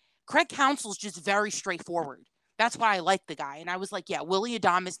drama. Craig Counsell's just very straightforward. That's why I like the guy. And I was like, yeah, Willy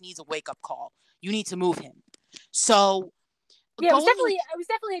Adames needs a wake-up call. You need to move him. So, yeah, it was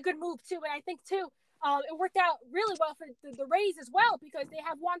definitely a good move, too. And I think, too, it worked out really well for the Rays as well because they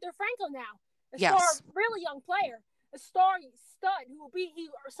have Wander Franco now, a star, really young player, a star stud who he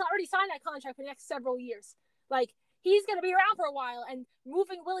already signed that contract for the next several years. Like, he's going to be around for a while, and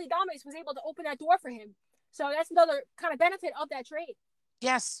moving Willy Adames was able to open that door for him. So that's another kind of benefit of that trade.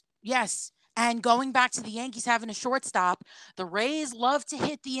 Yes. And going back to the Yankees having a shortstop, the Rays love to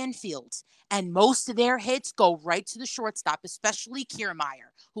hit the infield. And most of their hits go right to the shortstop, especially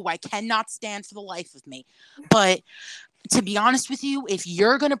Kiermaier, who I cannot stand for the life of me. But to be honest with you, if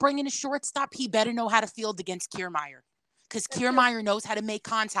you're going to bring in a shortstop, he better know how to field against Kiermaier. Because Kiermaier knows how to make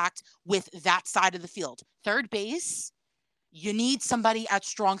contact with that side of the field. Third base, you need somebody at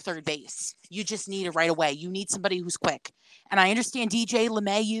strong third base. You just need it right away. You need somebody who's quick. And I understand DJ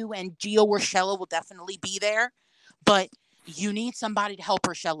LeMahieu and Gio Urshela will definitely be there, but you need somebody to help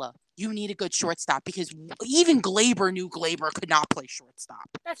Urshela. You need a good shortstop because even Glaber knew Glaber could not play shortstop.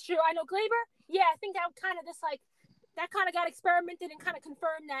 That's true. I know Glaber. Yeah, I think that kind of got experimented and kind of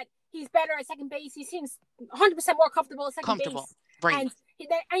confirmed that he's better at second base. He seems 100% more comfortable at second base. Right. And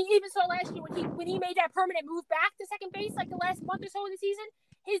I even saw last year when he made that permanent move back to second base, like the last month or so of the season,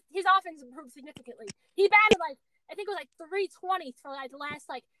 his offense improved significantly. He batted like, I think it was like 320 for like the last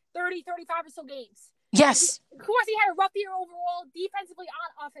like 30, 35 or so games. Yes. Of course, he had a rough year overall, defensively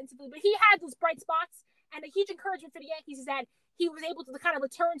and offensively, but he had those bright spots. And a huge encouragement for the Yankees is that he was able to kind of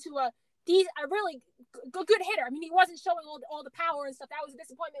return to a really good hitter. I mean, he wasn't showing all the power and stuff. That was a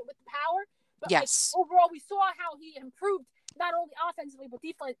disappointment with the power. But yes. like, overall, we saw how he improved not only offensively but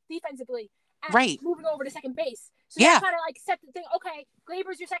defensively. Right. Moving over to second base. So yeah. that kind of like set the thing. Okay,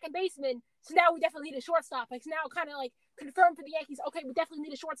 Glaber's your second baseman. So now we definitely need a shortstop. Like, so now kind of like confirmed for the Yankees. Okay, we definitely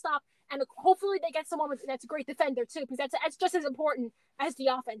need a shortstop, and hopefully they get someone that's a great defender too, because that's just as important as the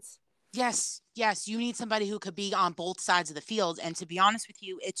offense. Yes, you need somebody who could be on both sides of the field. And to be honest with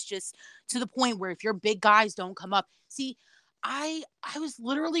you, it's just to the point where if your big guys don't come up, see, I was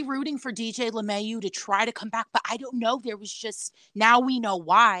literally rooting for DJ LeMahieu to try to come back, but I don't know. There was just, now we know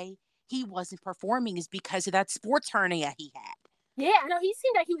why he wasn't performing is because of that sports hernia he had. Yeah, I know. He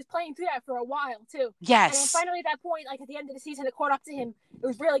seemed like he was playing through that for a while too. Yes. And then finally at that point, like at the end of the season, it caught up to him. It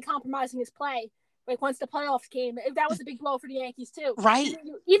was really compromising his play. Like once the playoffs came, that was a big blow for the Yankees too. Right.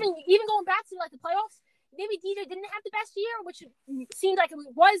 Even going back to like the playoffs, maybe DJ didn't have the best year, which seemed like it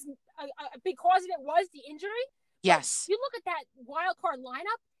was a big cause of it was the injury. Yes. But you look at that wild card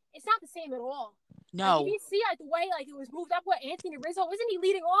lineup, it's not the same at all. No. Like, did you see like the way like it was moved up with Anthony Rizzo? Wasn't he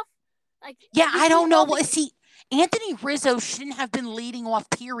leading off? Like, yeah, I don't know. Well, see, Anthony Rizzo shouldn't have been leading off,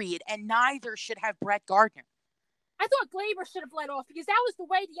 period, and neither should have Brett Gardner. I thought Glaber should have led off because that was the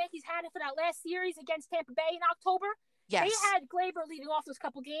way the Yankees had it for that last series against Tampa Bay in October. Yes. They had Glaber leading off those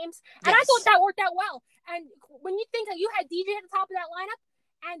couple games, and I thought that worked out well. And when you think that you had DJ at the top of that lineup,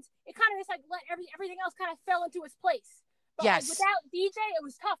 and it kind of just like let everything else kind of fell into its place. But like, without DJ, it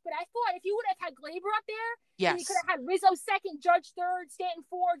was tough. But I thought if you would have had Glaber up there, and you could have had Rizzo second, Judge third, Stanton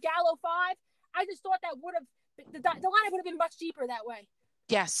 4, Gallo 5. I just thought that would have the lineup would have been much deeper that way.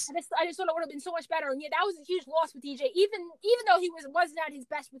 Yes. I just thought it would have been so much better. And yeah, that was a huge loss with DJ. Even though he wasn't at his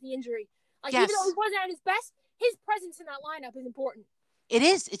best with the injury. Like even though he wasn't at his best, his presence in that lineup is important. It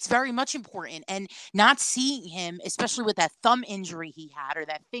is. It's very much important. And not seeing him, especially with that thumb injury he had or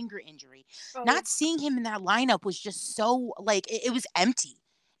that finger injury, not seeing him in that lineup was just so like it was empty.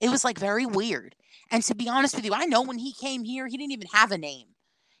 It was like very weird. And to be honest with you, I know when he came here, he didn't even have a name.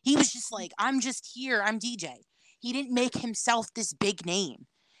 He was just like, I'm just here. I'm DJ. He didn't make himself this big name.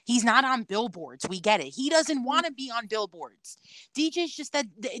 He's not on billboards. We get it. He doesn't want to be on billboards. DJ's just that.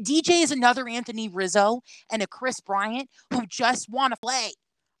 DJ is another Anthony Rizzo and a Chris Bryant who just want to play.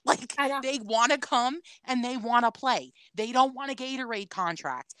 Like they want to come and they want to play. They don't want a Gatorade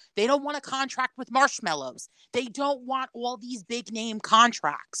contract. They don't want a contract with marshmallows. They don't want all these big name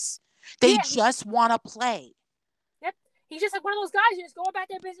contracts. They just want to play. Yep. He's just like one of those guys who just go about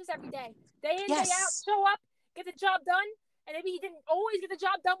their business every day. Day in, day out, show up, get the job done. And maybe he didn't always get the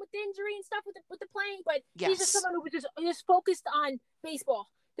job done with the injury and stuff with the playing, but he's just someone who was just focused on baseball.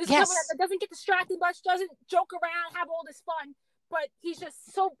 This is someone that doesn't get distracted much, doesn't joke around, have all this fun, but he's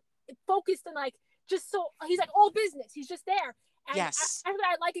just so focused and like he's like all business. He's just there. And that's what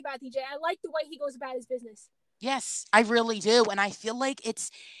I like about DJ. I like the way he goes about his business. Yes, I really do. And I feel like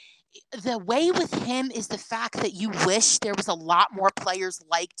the way with him is the fact that you wish there was a lot more players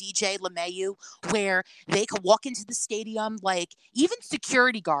like DJ LeMahieu where they could walk into the stadium, like even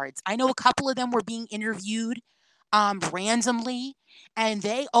security guards. I know a couple of them were being interviewed randomly, and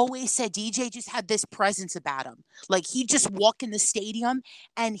they always said DJ just had this presence about him. Like he'd just walk in the stadium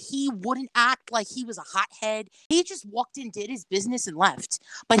and he wouldn't act like he was a hothead. He just walked in, did his business and left.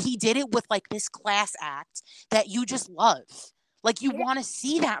 But he did it with like this class act that you just love. Like, you want to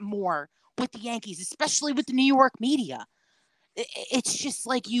see that more with the Yankees, especially with the New York media. It's just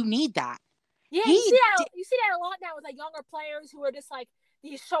like you need that. Yeah, you see that a lot now with like younger players who are just like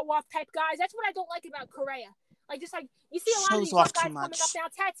these show-off type guys. That's what I don't like about Correa. Like, just like you see a lot of these young guys coming up now.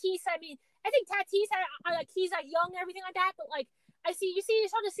 Tatis, I mean, I think Tatis, he's like young and everything like that. But like, you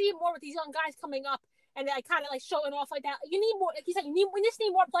start to see more with these young guys coming up and like kind of like showing off like that. You need more. Like he's like, we just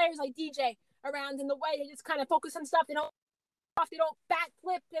need more players like DJ around in the way they just kind of focus on stuff. They don't bat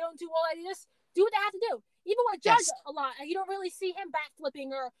flip. They don't do all that. They just do what they have to do. Even with Judge a lot, you don't really see him bat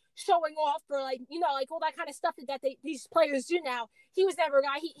flipping or showing off or like like all that kind of stuff that these players do now. He was never a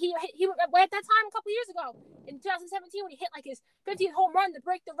guy. He at that time a couple years ago in 2017 when he hit like his 50th home run to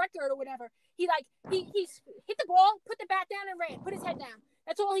break the record or whatever. He hit the ball, put the bat down and ran. Put his head down.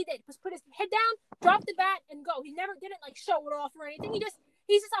 That's all he did. Was put his head down, drop the bat, and go. He never didn't like show it off or anything.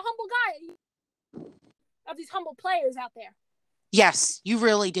 He's just a humble guy of these humble players out there. Yes, you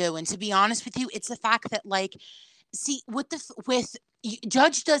really do. And to be honest with you, it's the fact that like, see, with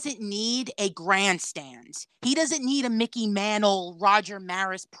Judge doesn't need a grandstand. He doesn't need a Mickey Mantle, Roger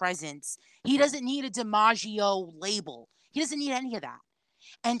Maris presence. He doesn't need a DiMaggio label. He doesn't need any of that.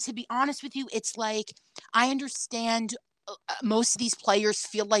 And to be honest with you, it's like I understand most of these players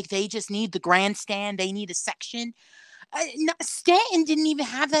feel like they just need the grandstand. They need a section. Stanton didn't even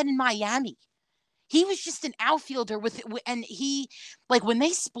have that in Miami. He was just an outfielder and he, like when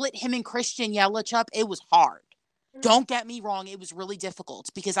they split him and Christian Yelich up, it was hard. Don't get me wrong, it was really difficult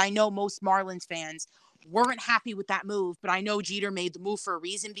because I know most Marlins fans weren't happy with that move, but I know Jeter made the move for a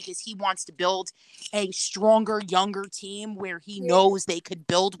reason because he wants to build a stronger, younger team where he knows they could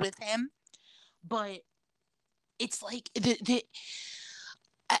build with him. But it's like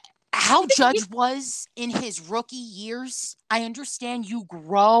how Judge was in his rookie years. I understand you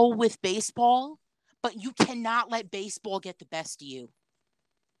grow with baseball, but you cannot let baseball get the best of you.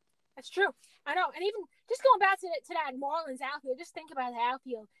 That's true. I know. And even just going back to that Marlins outfield, just think about the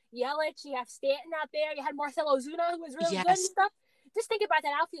outfield. Yelich, you have Stanton out there. You had Marcell Ozuna, who was really good and stuff. Just think about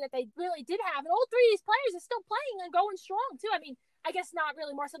that outfield that they really did have. And all three of these players are still playing and going strong, too. I mean, I guess not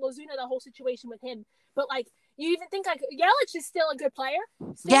really Marcell Ozuna, the whole situation with him. But, like, you even think, like, Yelich is still a good player.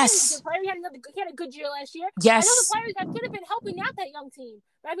 Stanton's a good player. He had a good year last year. Yes. I know the players that could have been helping out that young team.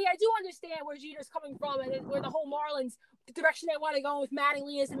 But, I mean, I do understand where Jeter's coming from and where the whole Marlins, the direction they want to go with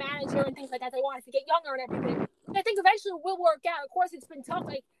Mattingly as the manager and things like that. They wanted to get younger and everything. I think eventually it will work out. Of course, it's been tough.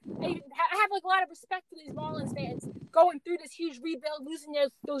 Like, I have like a lot of respect for these Marlins fans going through this huge rebuild, losing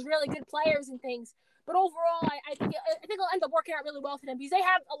those really good players and things. But overall, I think it'll end up working out really well for them because they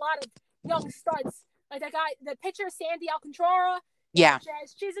have a lot of young studs. Like that guy, the pitcher, Sandy Alcantara.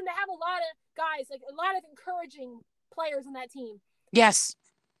 Jazz Chisholm. They have a lot of guys, like a lot of encouraging players on that team. Yes.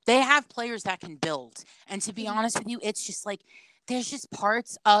 They have players that can build. And to be honest with you, it's just like there's just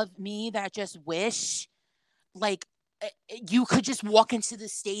parts of me that just wish like you could just walk into the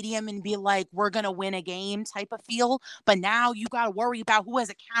stadium and be like, we're going to win a game type of feel. But now you got to worry about who has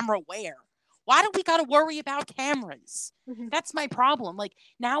a camera where. Why do we got to worry about cameras? That's my problem. Like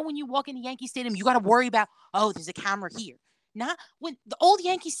now when you walk into Yankee Stadium, you got to worry about, oh, there's a camera here. Not when the old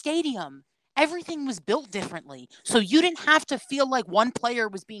Yankee Stadium, everything was built differently. So you didn't have to feel like one player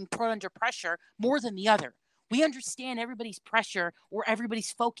was being put under pressure more than the other. We understand everybody's pressure or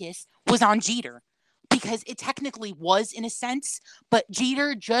everybody's focus was on Jeter because it technically was in a sense, but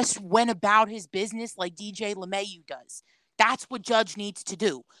Jeter just went about his business like DJ LeMahieu does. That's what Judge needs to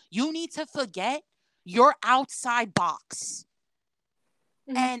do. You need to forget your outside box.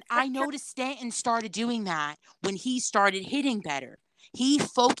 And I noticed Stanton started doing that when he started hitting better. He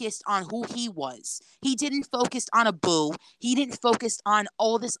focused on who he was. He didn't focus on a boo. He didn't focus on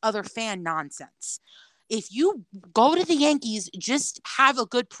all this other fan nonsense. If you go to the Yankees, just have a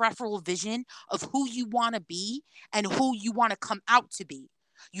good peripheral vision of who you want to be and who you want to come out to be.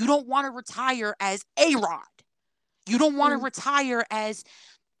 You don't want to retire as A-Rod. You don't want to retire as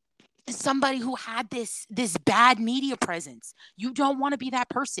somebody who had this bad media presence. You don't want to be that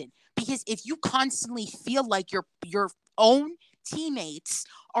person because if you constantly feel like your own teammates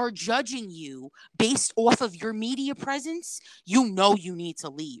are judging you based off of your media presence, you know you need to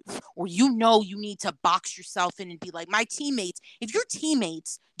leave or you know you need to box yourself in and be like, my teammates, if your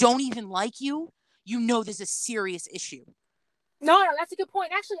teammates don't even like you, you know there's a serious issue. No, that's a good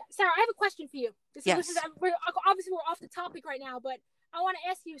point. Actually, Sarah, I have a question for you. Yes. We're off the topic right now, but I want to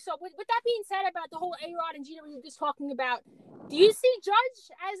ask you. So, with that being said about the whole A-Rod and Jeter we were just talking about, do you see Judge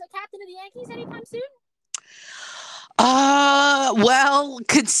as a captain of the Yankees anytime soon? Well,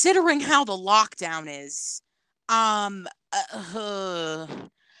 considering how the lockdown is, I just want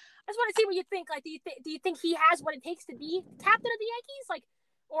to see what you think. Like, do you think he has what it takes to be captain of the Yankees? Like,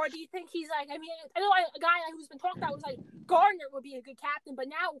 or do you think he's like? I mean, I know a guy who's been talked about was like Gardner would be a good captain,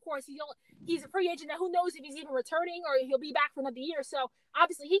 but now of course he's a free agent. Now who knows if he's even returning or he'll be back for another year? So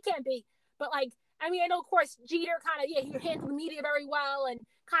obviously he can't be. But like, I mean, I know of course Jeter kind of he handled the media very well and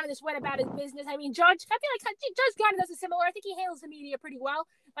kind of just went about his business. I mean, Judge, I feel like Judge kind of does a similar. I think he handles the media pretty well.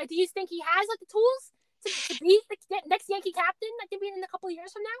 Like, do you think he has like the tools to be the next Yankee captain? Like, maybe in a couple of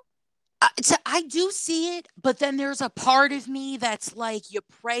years from now? I do see it, but then there's a part of me that's like, you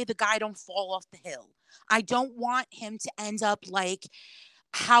pray the guy don't fall off the hill. I don't want him to end up like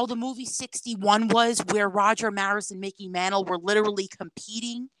how the movie 61 was, where Roger Maris and Mickey Mantle were literally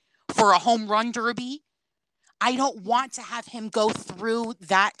competing for a home run derby. I don't want to have him go through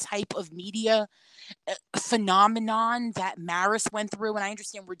that type of media phenomenon that Maris went through. And I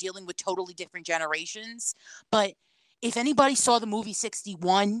understand we're dealing with totally different generations, but if anybody saw the movie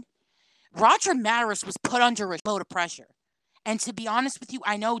 61, Roger Maris was put under a load of pressure. And to be honest with you,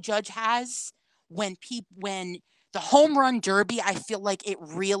 I know Judge has when The home run derby, I feel like it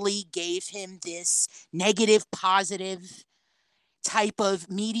really gave him this negative, positive type of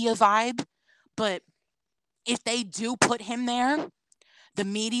media vibe. But if they do put him there, the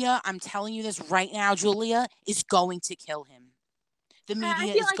media, I'm telling you this right now, Julia, is going to kill him. The I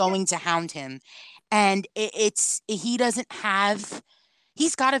media feel is like that. going to hound him. And he doesn't have,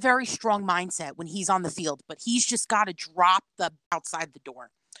 he's got a very strong mindset when he's on the field, but he's just got to drop the outside the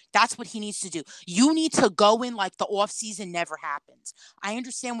door. That's what he needs to do. You need to go in like the off season never happens. I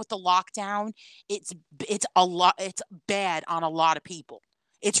understand with the lockdown, it's it's a lot. It's bad on a lot of people.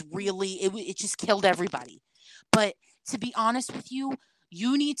 It's really it just killed everybody. But to be honest with you,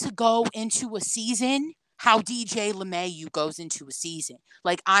 you need to go into a season how DJ LeMahieu goes into a season.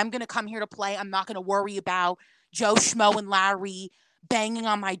 Like, I'm gonna come here to play. I'm not gonna worry about Joe Schmo and Larry banging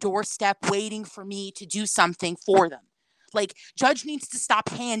on my doorstep, waiting for me to do something for them. Like, Judge needs to stop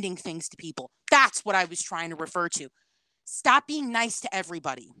handing things to people. That's what I was trying to refer to. Stop being nice to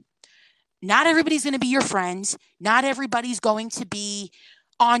everybody. Not everybody's going to be your friends. Not everybody's going to be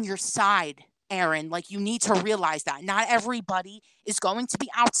on your side, Aaron. Like, you need to realize that. Not everybody is going to be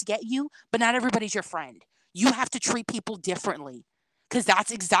out to get you, but not everybody's your friend. You have to treat people differently because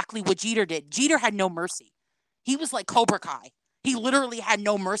that's exactly what Jeter did. Jeter had no mercy. He was like Cobra Kai. He literally had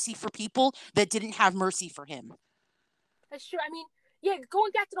no mercy for people that didn't have mercy for him. That's true. I mean, yeah,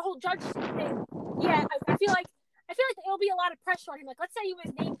 going back to the whole Judge thing, yeah, I feel like there'll be a lot of pressure on him. Like, let's say he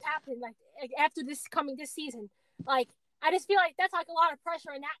was named captain, like after this season. Like, I just feel like that's like a lot of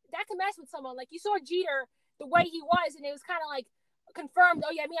pressure, and that can mess with someone. Like, you saw Jeter the way he was, and it was kind of like confirmed.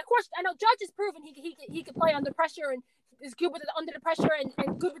 Oh yeah, I mean, of course, I know Judge has proven he could play under pressure and is good with it under the pressure and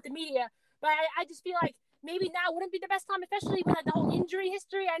good with the media. But I just feel like maybe now wouldn't be the best time, especially with like the whole injury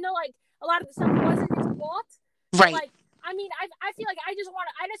history. I know like a lot of the stuff wasn't his fault, but Right. like. I mean, I feel like I just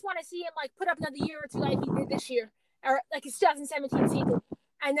want to see him like put up another year or two like he did this year, or like his 2017 season,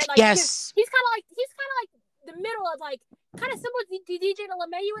 and then like Yes. he's kind of like the middle of like kind of similar to DJ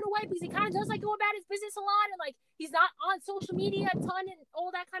LeMahieu in a way, because he kind of does like go about his business a lot, and like he's not on social media a ton and all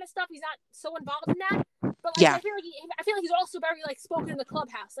that kind of stuff. He's not so involved in that, but like Yeah. I feel like he's also very like spoken in the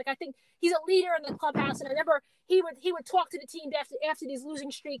clubhouse. Like, I think he's a leader in the clubhouse, and I remember he would talk to the team after these losing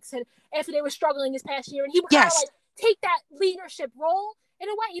streaks and after they were struggling this past year, and he would kind of Yes. like take that leadership role in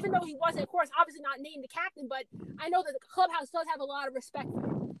a way, even though he wasn't, of course, obviously not named the captain, but I know that the clubhouse does have a lot of respect for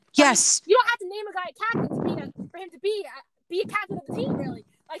him. Yes. I mean, you don't have to name a guy a captain for him to be a captain of the team, really.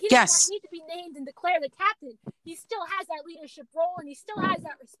 Like, he doesn't need to be named and declared the captain. He still has that leadership role, and he still has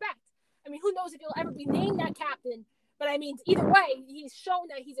that respect. I mean, who knows if he'll ever be named that captain, but I mean, either way, he's shown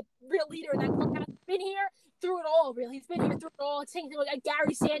that he's a real leader in that clubhouse. He's been here through it all, really. He's been here through it all. Same thing with like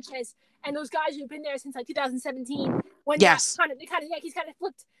Gary Sanchez and those guys who've been there since like 2017. When Yes. he's kind of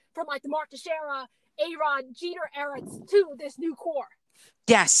flipped from like the Mark Teixeira, A-Rod, Jeter era to this new core.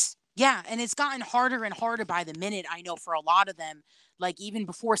 Yes. Yeah. And it's gotten harder and harder by the minute. I know for a lot of them, like even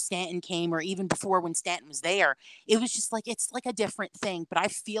before Stanton came or even before when Stanton was there, it was just like, it's like a different thing. But I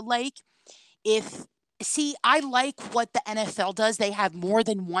feel like I like what the NFL does. They have more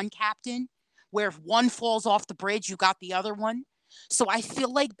than one captain, where if one falls off the bridge, you got the other one. So I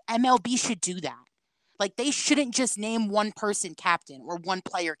feel like MLB should do that. Like, they shouldn't just name one person captain or one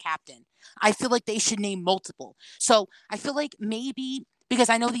player captain. I feel like they should name multiple. So I feel like maybe, because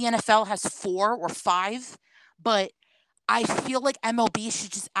I know the NFL has 4 or 5, but I feel like MLB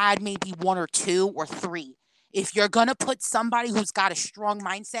should just add maybe 1 or 2 or 3. If you're going to put somebody who's got a strong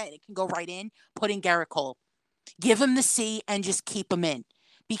mindset and it can go right in, put in Garrett Cole. Give him the C and just keep him in,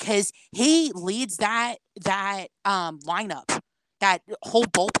 because he leads that lineup, that whole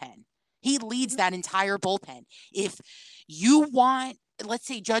bullpen. He leads that entire bullpen. If you want, let's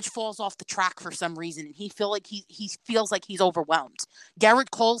say Judge falls off the track for some reason and he feels like he's overwhelmed.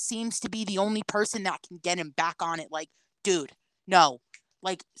 Garrett Cole seems to be the only person that can get him back on it. Like, dude, no,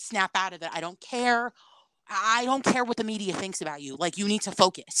 like, snap out of it. I don't care. I don't care what the media thinks about you. Like, you need to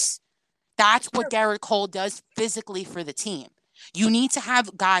focus. That's what Garrett Cole does physically for the team. You need to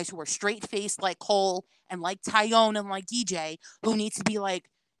have guys who are straight-faced like Cole and like Tyone and like DJ, who need to be like,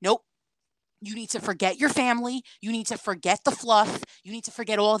 nope, you need to forget your family. You need to forget the fluff. You need to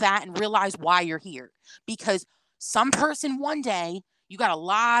forget all that and realize why you're here. Because some person one day, you got a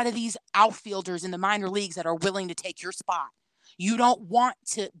lot of these outfielders in the minor leagues that are willing to take your spot. You don't want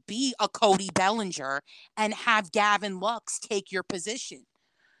to be a Cody Bellinger and have Gavin Lux take your position.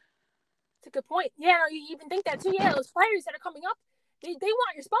 It's a good point. Yeah, you even think that too. Yeah, those players that are coming up, they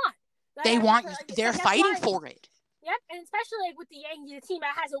want your spot. They're fighting for it. Yep, and especially like with the Yankees, a team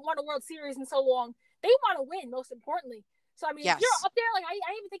that hasn't won a World Series in so long, they want to win, most importantly. So I mean, if you're up there, like I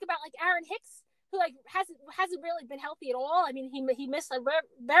even think about like Aaron Hicks who like hasn't really been healthy at all. I mean, he missed a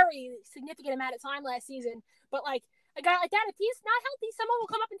very significant amount of time last season. But like a guy like that, if he's not healthy, someone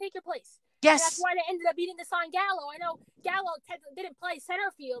will come up and take your place. Yes. And that's why they ended up needing to sign Gallo. I know Gallo didn't play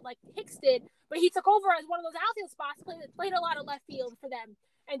center field like Hicks did, but he took over as one of those outfield spots, played a lot of left field for them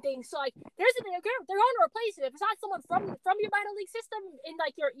and things. So like, they're going to replace him. If it's not someone from your minor league system in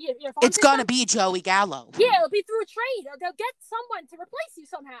like your farm it's going to be Joey Gallo. Yeah, it'll be through a trade. They'll get someone to replace you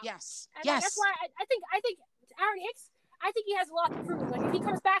somehow. Yes. And yes. That's why I think Aaron Hicks. I think he has a lot to prove. Like if he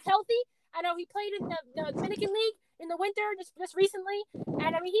comes back healthy, I know he played in the Dominican League in the winter just recently,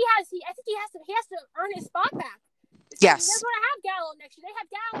 and I mean I think he has to earn his spot back. Yes. They're going to have Gallo next year. They have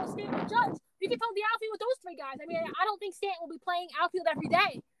Gallo, Stanton, and Judge. You can fill the outfield with those three guys. I mean, I don't think Stanton will be playing outfield every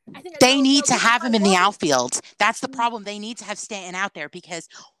day. I think they need to have him in the outfield. That's the problem. They need to have Stanton out there because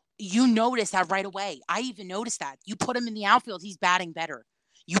you notice that right away. I even noticed that. You put him in the outfield, he's batting better.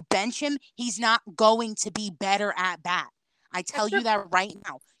 You bench him, he's not going to be better at bat. I tell you that right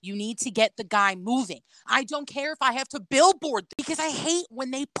now. You need to get the guy moving. I don't care if I have to billboard because I hate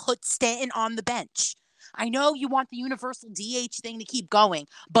when they put Stanton on the bench. I know you want the universal DH thing to keep going,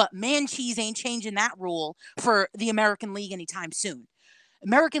 but man, cheese ain't changing that rule for the American League anytime soon.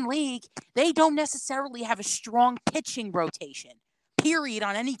 American League, they don't necessarily have a strong pitching rotation, period,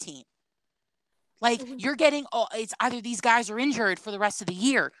 on any team. Like, you're getting, it's either these guys are injured for the rest of the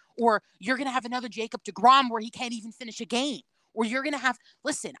year, or you're going to have another Jacob deGrom where he can't even finish a game. Or you're going to have,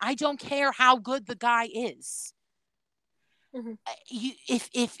 listen, I don't care how good the guy is. Mm-hmm.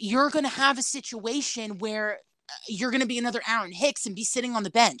 If you're going to have a situation where you're going to be another Aaron Hicks and be sitting on the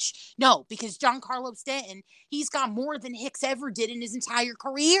bench. No, because Giancarlo Stanton, he's got more than Hicks ever did in his entire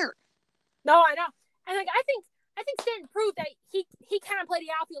career. No, I know. And like I think Stanton proved that he can play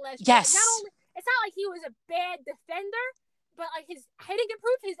the outfield last year. Yes. Not only, it's not like he was a bad defender, but like his hitting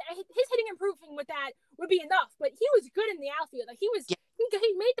improved, his hitting improving with that would be enough. But he was good in the outfield. Like he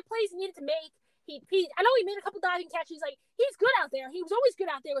made the plays he needed to make. I know he made a couple diving catches. Like he's good out there. He was always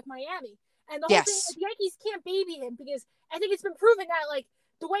good out there with Miami. And the whole thing, like, the Yankees can't baby him because I think it's been proven that like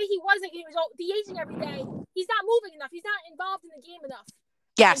the way he was de-aging every day, he's not moving enough. He's not involved in the game enough.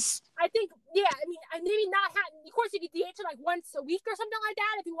 Yes. I think, yeah. I mean, maybe not. Of course, you could DH him like once a week or something like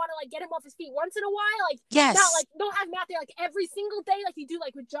that if you want to like get him off his feet once in a while. Like, yes. Not like don't have him out there like every single day like you do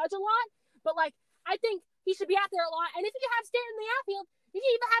like with Judge a lot. But like I think he should be out there a lot. And if you have Stanton in the outfield, you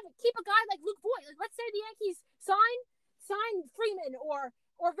can even keep a guy like Luke Voigt. Like let's say the Yankees sign Freeman or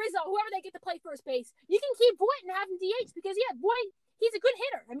Rizzo, whoever they get to play first base. You can keep Voigt and have him DH because Voigt, he's a good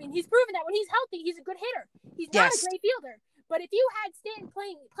hitter. I mean, he's proven that when he's healthy, he's a good hitter. He's not a great fielder. But if you had Stanton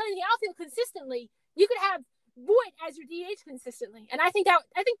playing the outfield consistently, you could have Voigt as your DH consistently. And I think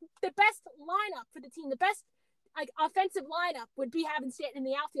the best lineup for the team, the best like offensive lineup would be having Stanton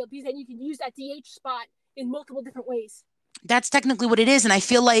in the outfield because then you can use that DH spot in multiple different ways. That's technically what it is. And I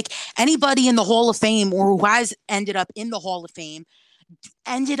feel like anybody in the Hall of Fame or who has ended up in the Hall of Fame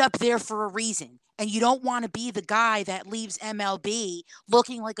ended up there for a reason. And you don't want to be the guy that leaves MLB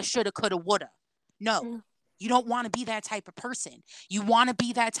looking like a shoulda, coulda, woulda. No, you don't want to be that type of person. You want to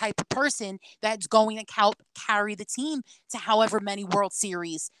be that type of person that's going to help carry the team to however many World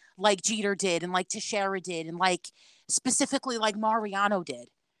Series like Jeter did and like Teixeira did and like specifically like Mariano did.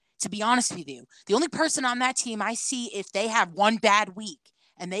 To be honest with you, the only person on that team I see if they have one bad week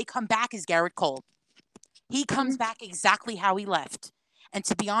and they come back is Garrett Cole. He comes back exactly how he left. And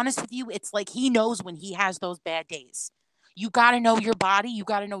to be honest with you, it's like he knows when he has those bad days. You got to know your body. You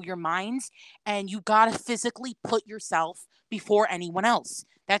got to know your minds. And you got to physically put yourself before anyone else.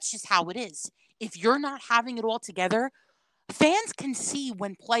 That's just how it is. If you're not having it all together, fans can see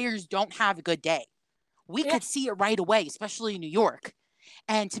when players don't have a good day. We could see it right away, especially in New York.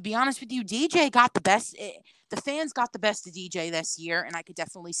 And to be honest with you, DJ got the best. The fans got the best of DJ this year, and I could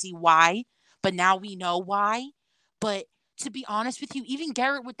definitely see why. But now we know why. But to be honest with you, even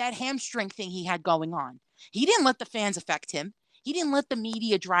Garrett with that hamstring thing he had going on, he didn't let the fans affect him. He didn't let the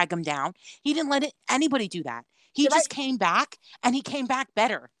media drag him down. He didn't let anybody do that. He just came back, and he came back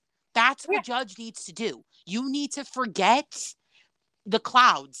better. That's what Judge needs to do. You need to forget the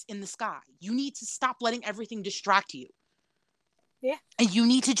clouds in the sky. You need to stop letting everything distract you. Yeah. And you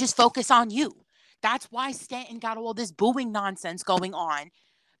need to just focus on you. That's why Stanton got all this booing nonsense going on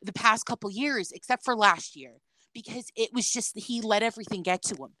the past couple years, except for last year, because it was just he let everything get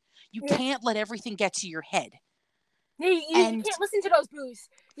to him. You can't let everything get to your head. You can't listen to those boos.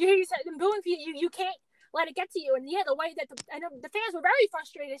 You hear them booing for you. You can't let it get to you. And the way that I know the fans were very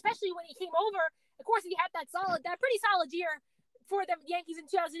frustrated, especially when he came over. Of course, he had that pretty solid year for the Yankees in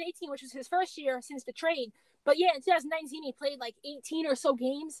 2018, which was his first year since the trade. But yeah, in 2019, he played like 18 or so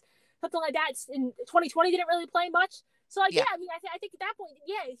games something like that. In 2020, didn't really play much. So like, Yeah. I mean, I think at that point,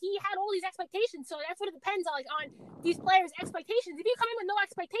 he had all these expectations. So that's what it depends on, like on these players' expectations. If you come in with no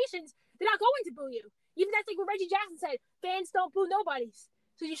expectations, they're not going to boo you. Even that's like what Reggie Jackson said: fans don't boo nobodies.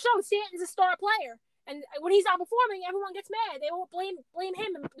 So you show Stanton's a star player, and when he's not performing, everyone gets mad. They will blame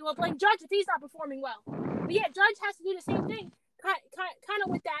him, and they will blame Judge if he's not performing well. But yeah, Judge has to do the same thing. Kind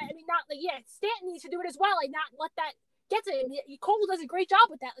of with that. I mean, not like Stanton needs to do it as well. Like not let that get to him. Cole does a great job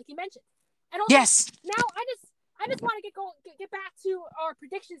with that, like you mentioned. And also, Yes. now I just want to get back to our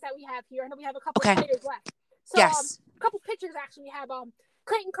predictions that we have here. I know we have a couple Okay. of players left. So Yes. a couple pitchers actually. We have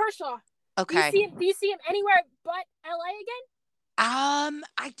Clayton Kershaw. Okay. Do you see him anywhere but LA again?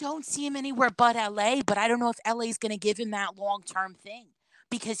 I don't see him anywhere but LA, but I don't know if LA is going to give him that long-term thing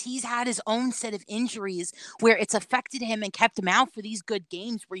because he's had his own set of injuries where it's affected him and kept him out for these good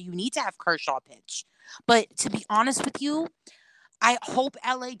games where you need to have Kershaw pitch. But to be honest with you, I hope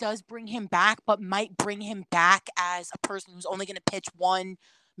LA does bring him back, but might bring him back as a person who's only going to pitch 1,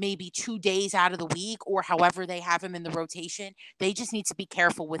 maybe 2 days out of the week, or however they have him in the rotation. They just need to be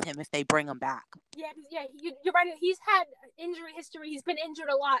careful with him if they bring him back. Yeah, you're right. He's had injury history. He's been injured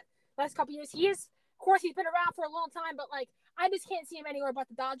a lot last couple years. Of course, he's been around for a long time, but like I just can't see him anywhere but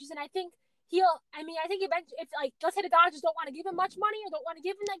the Dodgers. And I think I think if like let's say the Dodgers don't want to give him much money or don't want to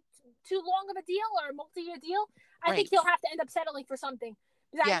give him like too long of a deal or a multi-year deal, I think he'll have to end up settling for something.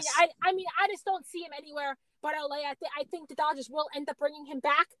 Yes. I just don't see him anywhere but LA. I think the Dodgers will end up bringing him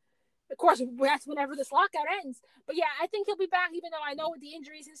back. Of course, that's whenever this lockout ends. But yeah, I think he'll be back, even though I know with the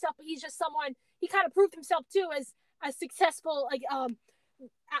injuries and stuff. But he's just someone. He kind of proved himself too as a successful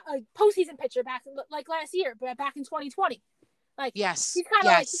a postseason pitcher back like last year, but back in 2020. Like yes, he's kind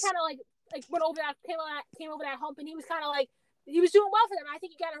of like went over that came over that hump, and he was kind of like he was doing well for them. I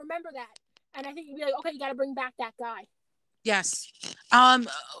think you got to remember that, and I think you'd be like, okay, you got to bring back that guy. Yes.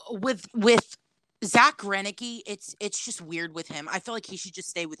 With Zach Greinke, it's just weird with him. I feel like he should just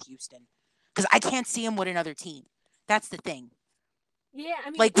stay with Houston because I can't see him with another team. That's the thing. Yeah, I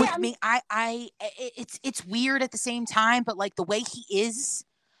mean, like with me, it's weird at the same time, but like the way he is,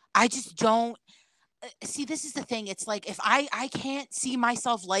 I just don't see. This is the thing. It's like if I can't see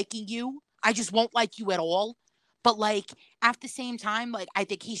myself liking you, I just won't like you at all. But like at the same time, like I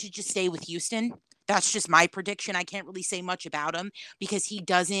think he should just stay with Houston. That's just my prediction. I can't really say much about him because he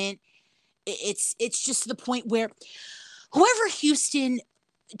doesn't. It's just to the point where whoever Houston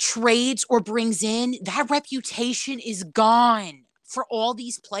trades or brings in, that reputation is gone for all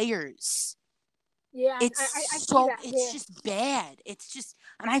these players. Yeah, it's I so see that. it's just bad. It's just,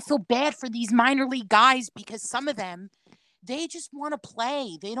 and I feel bad for these minor league guys because some of them, they just want to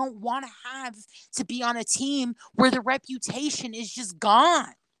play. They don't want to have to be on a team where the reputation is just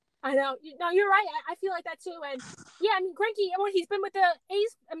gone. I know. No, you're right. I feel like that too. And yeah, I mean, Greinke, he's been with the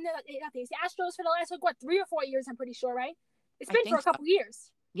A's. I mean, not the Astros for the last 3 or 4 years. I'm pretty sure, right? It's been for a couple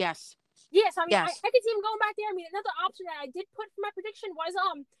years. Yes. Yes, I mean, yes. I could see him going back there. I mean, another option that I did put for my prediction was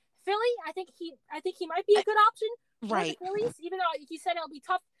Philly. I think he might be a good option for the Phillies, even though he said it'll be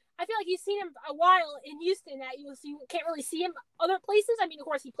tough. I feel like you've seen him a while in Houston that you can't really see him other places. I mean, of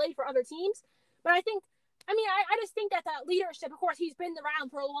course, he played for other teams, but I just think that leadership. Of course, he's been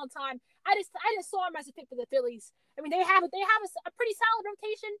around for a long time. I just saw him as a pick for the Phillies. I mean, they have a pretty solid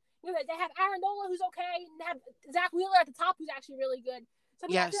rotation. You know, they have Aaron Nola, who's okay, and they have Zach Wheeler at the top, who's actually really good. So I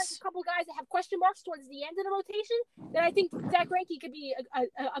mean, I feel like a couple guys that have question marks towards the end of the rotation, then I think Zach Greinke could be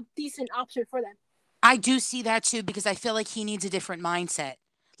a decent option for them. I do see that too because I feel like he needs a different mindset.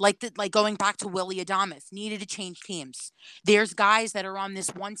 Like going back to Willy Adames, needed to change teams. There's guys that are on this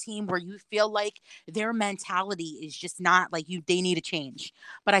one team where you feel like their mentality is just not like you. They need to change.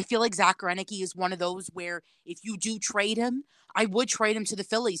 But I feel like Zach Greinke is one of those where if you do trade him, I would trade him to the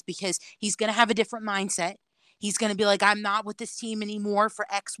Phillies because he's going to have a different mindset. He's going to be like, I'm not with this team anymore for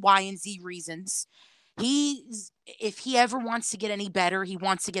X, Y, and Z reasons. If he ever wants to get any better, he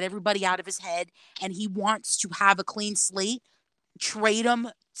wants to get everybody out of his head and he wants to have a clean slate. Trade him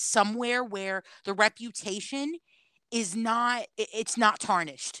somewhere where the reputation is not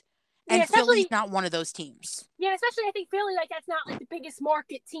tarnished. And Philly's not one of those teams. Yeah, especially I think Philly, like that's not like the biggest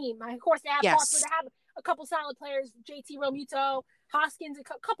market team. Of course, they have they have a couple solid players, JT Realmuto, Hoskins, a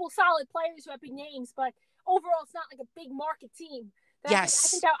couple solid players who have big names, but overall, it's not like a big market team. But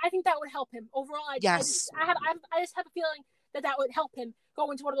I think that would help him overall. I just have a feeling that would help him go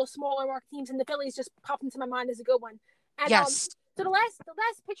into one of those smaller market teams, and the Phillies just popped into my mind as a good one. And so the last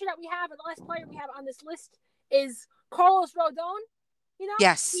pitcher that we have, or the last player we have on this list is Carlos Rodon. You know,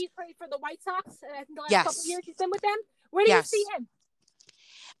 he played for the White Sox. I think the last couple of years he's been with them. Where do you see him?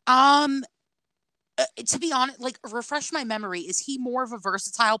 To be honest, like, refresh my memory. Is he more of a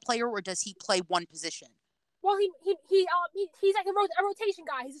versatile player, or does he play one position? Well, he's like a rotation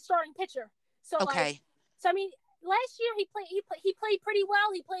guy. He's a starting pitcher. So like, Okay. so I mean, last year he played pretty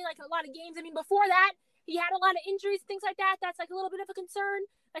well. He played like a lot of games. I mean, before that he had a lot of injuries, things like that. That's like a little bit of a concern.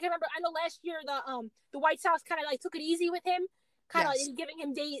 Like I know last year the White Sox kind of like took it easy with him, kind of Yes. like giving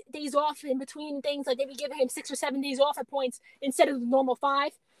him days off in between things. Like they be giving him 6 or 7 days off at points instead of the normal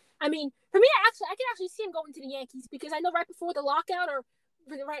 5. I mean, for me, I can actually see him going to the Yankees because I know right before the lockout or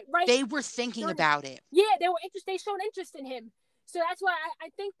right They were thinking about it. yeah, they showed interest in him. So that's why I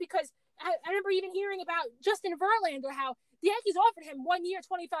think because I remember even hearing about Justin Verlander, how the Yankees offered him 1 year,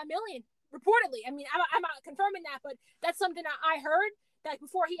 $25 million. Reportedly, I mean, I'm not confirming that, but that's something that I heard that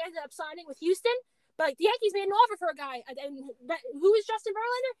before he ended up signing with Houston. But like, the Yankees made an offer for a guy. And who is Justin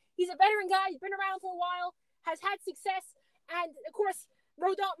Verlander? He's a veteran guy. He's been around for a while, has had success, and of course,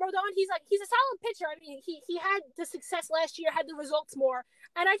 Rodon, he's a solid pitcher. I mean, he had the success last year, had the results more,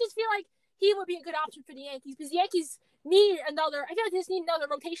 and I just feel like he would be a good option for the Yankees because the Yankees need another. I feel like they just need another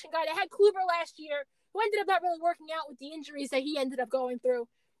rotation guy. They had Kluber last year, who ended up not really working out with the injuries that he ended up going through.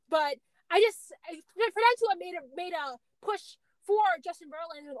 But for them to have made a push for Justin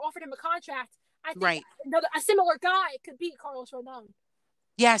Verlander and offered him a contract, I think a similar guy could be Carlos Rodon.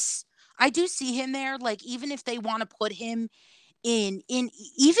 Yes, I do see him there. Like, even if they want to put him in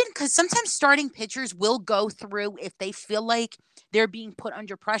even because sometimes starting pitchers will go through, if they feel like they're being put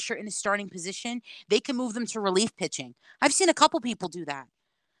under pressure in a starting position, they can move them to relief pitching. I've seen a couple people do that.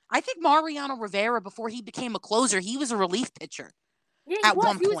 I think Mariano Rivera, before he became a closer, he was a relief pitcher Yeah, he at was.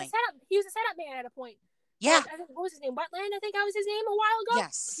 one point. He was a setup man at a point. Yeah. I think, what was his name? Wetland, I think that was his name a while ago.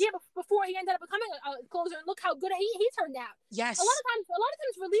 Yes. Yeah, before he ended up becoming a closer, and look how good he turned out. Yes. A lot of times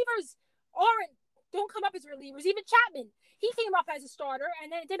relievers don't come up as relievers. Even Chapman, he came up as a starter,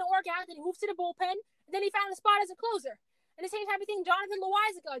 and then it didn't work out. Then he moved to the bullpen, and then he found a spot as a closer. And the same type of thing, Jonathan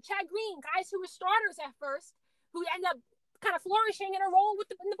Loizaga, Chad Green, guys who were starters at first, who end up kind of flourishing in a role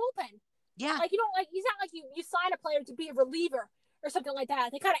in the bullpen. Yeah. Like he's not like you sign a player to be a reliever or something like that.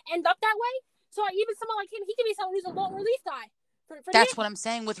 They kind of end up that way. So even someone like him, he can be someone who's a lone relief guy. That's what I'm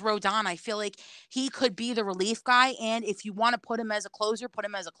saying with Rodon. I feel like he could be the relief guy, and if you want to put him as a closer, put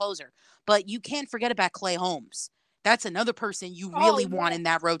him as a closer. But you can't forget about Clay Holmes. That's another person you really want in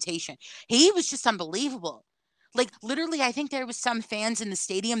that rotation. He was just unbelievable. Like, literally, I think there was some fans in the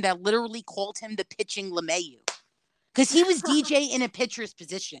stadium that literally called him the pitching LeMahieu. Because he was DJ in a pitcher's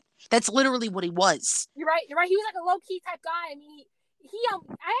position. That's literally what he was. You're right. He was like a low-key type guy. I mean,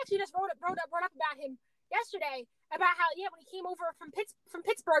 I actually just wrote up about him yesterday about how when he came over from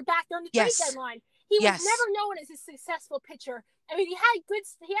Pittsburgh back during the trade deadline, he was never known as a successful pitcher. I mean, he had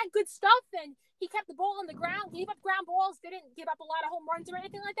good stuff, and he kept the ball on the ground, gave up ground balls, didn't give up a lot of home runs or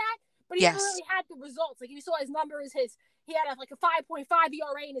anything like that. But he never really had the results. Like, if you saw his numbers, he had a 5.5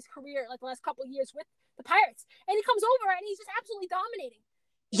 ERA in his career, like the last couple of years with the Pirates, and he comes over and he's just absolutely dominating.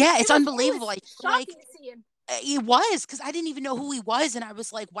 Yeah, it's unbelievable. It was shocking to see him. It was, because I didn't even know who he was, and I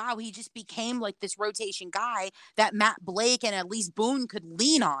was like, wow, he just became like this rotation guy that Matt Blake and at least Boone could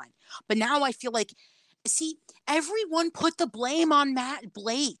lean on. But now I feel like, see, everyone put the blame on Matt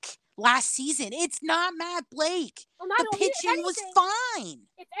Blake last season. It's not Matt Blake. Well, the pitching was fine.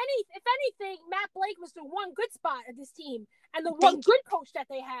 If anything, Matt Blake was the one good spot of this team and the one good coach that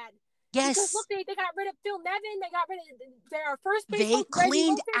they had. Yes. Because look, they got rid of Phil Nevin. They got rid of their first base coach. They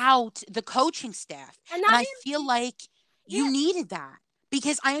cleaned out the coaching staff. And I feel like you needed that.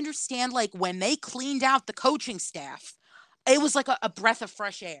 Because I understand, like, when they cleaned out the coaching staff, it was like a breath of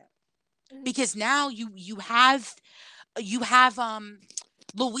fresh air. Mm-hmm. Because now you have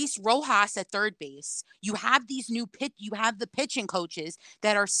Luis Rojas at third base. You have these you have the pitching coaches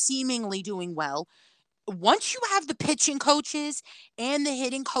that are seemingly doing well. Once you have the pitching coaches and the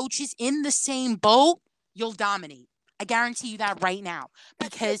hitting coaches in the same boat, you'll dominate. I guarantee you that right now.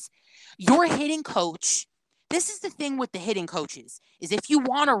 Because your hitting coach, this is the thing with the hitting coaches, is if you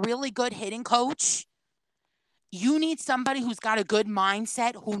want a really good hitting coach, you need somebody who's got a good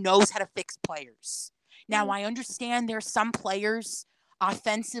mindset, who knows how to fix players. Now, I understand there's some players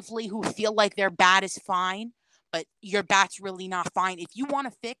offensively who feel like their bat is fine, but your bat's really not fine. If you want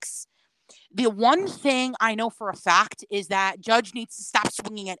to fix, the one thing I know for a fact is that Judge needs to stop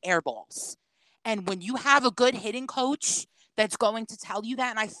swinging at air balls. And when you have a good hitting coach that's going to tell you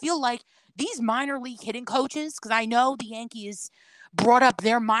that, and I feel like these minor league hitting coaches, because I know the Yankees brought up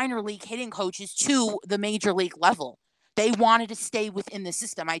their minor league hitting coaches to the major league level. They wanted to stay within the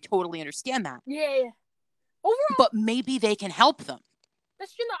system. I totally understand that. Yeah. Overall, but maybe they can help them.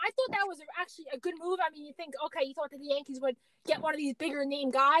 That's true. I thought that was actually a good move. I mean, you thought that the Yankees would get one of these bigger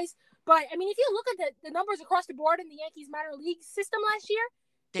name guys, But I mean, if you look at the numbers across the board in the Yankees minor league system last year,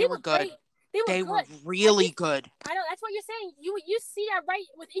 They were good. great. They were They were good. really good. I know, that's what you're saying. You see that right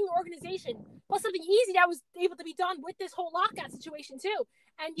within your organization. Plus something easy that was able to be done with this whole lockout situation too.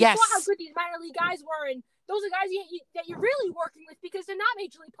 And you saw how good these minor league guys were, and those are guys that you're really working with because they're not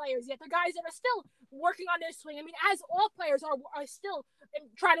major league players yet. They're guys that are still working on their swing. I mean, as all players are still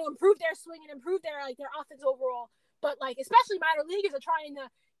trying to improve their swing and improve their offense overall. But especially minor leaguers are trying to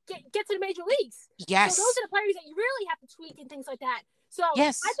get to the major leagues. Yes. So those are the players that you really have to tweak and things like that. So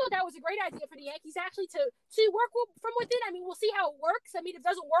I thought that was a great idea for the Yankees actually to work from within. I mean, we'll see how it works. I mean, if it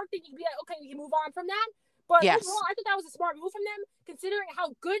doesn't work, then you can be like, okay, we can move on from that. But overall, I thought that was a smart move from them, considering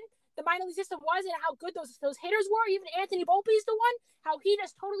how good the minor league system was and how good those hitters were. Even Anthony Volpe's the one, how he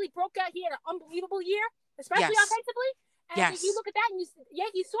just totally broke out. He had an unbelievable year, especially offensively. And if you look at that and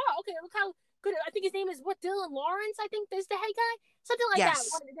Yankees saw, okay, look how good. I think his name is Dylan Lawrence, I think is the head guy. Something like that.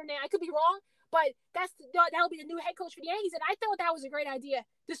 I could be wrong. But that'll be the new head coach for the Yankees, and I thought that was a great idea,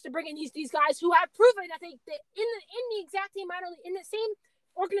 just to bring in these guys who have proven, I think, that in the exact same minor league, in the same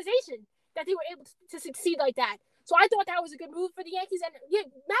organization, that they were able to succeed like that. So I thought that was a good move for the Yankees. And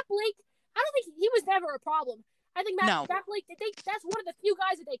Matt Blake, I don't think he was never a problem. I think Matt Blake, that's one of the few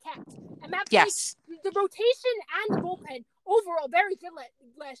guys that they kept. And Matt Blake, the rotation and the bullpen overall very good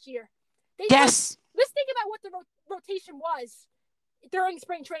last year. Let's think about what the rotation was during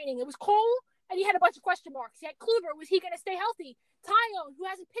spring training. It was Cole. And he had a bunch of question marks. He had Kluber. Was he going to stay healthy? Tyone, who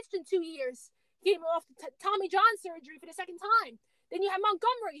hasn't pitched in 2 years, came off Tommy John surgery for the second time. Then you have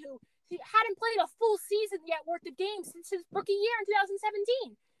Montgomery, who hadn't played a full season yet worth of games since his rookie year in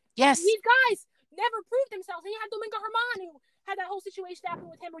 2017. Yes. These guys never proved themselves. And you had Domingo Germán, who had that whole situation happen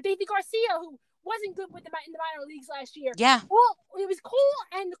with him, or Davey Garcia, who wasn't good in the minor leagues last year. Yeah. Well, it was Cole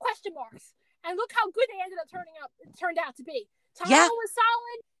and the question marks. And look how good they turned out to be. Tyone was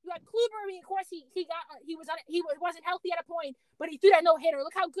solid. You had Kluber. I mean, of course, he wasn't healthy at a point, but he threw that no-hitter.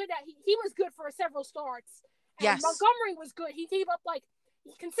 Look how good that he was good for several starts. And Montgomery was good. He gave up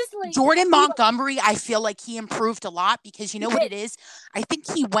consistently. Jordan Montgomery, I feel like he improved a lot because you know what it is? I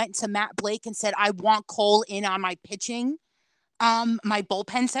think he went to Matt Blake and said, I want Cole in on my pitching, my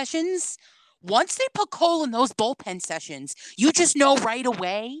bullpen sessions. Once they put Cole in those bullpen sessions, you just know right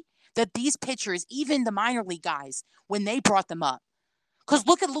away that these pitchers, even the minor league guys, when they brought them up, because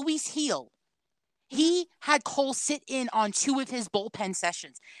look at Luis Heel. He had Cole sit in on 2 of his bullpen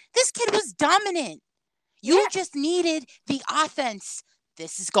sessions. This kid was dominant. You just needed the offense.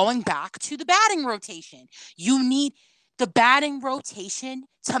 This is going back to the batting rotation. You need the batting rotation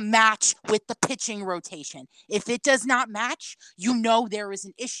to match with the pitching rotation. If it does not match, you know there is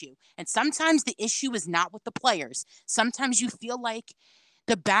an issue. And sometimes the issue is not with the players. Sometimes you feel like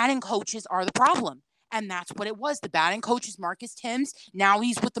the batting coaches are the problem. And that's what it was. The batting coach is Marcus Timms. Now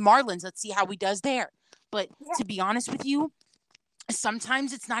he's with the Marlins. Let's see how he does there. But to be honest with you,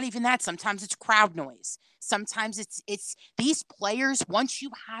 sometimes it's not even that. Sometimes it's crowd noise. Sometimes it's these players, once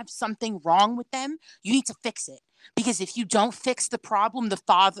you have something wrong with them, you need to fix it. Because if you don't fix the problem,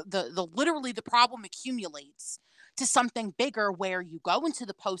 literally the problem accumulates to something bigger where you go into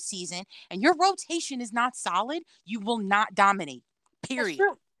the postseason and your rotation is not solid, you will not dominate. Period. That's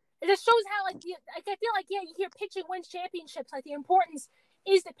true. It just shows how, I feel like, you hear pitching wins championships. The importance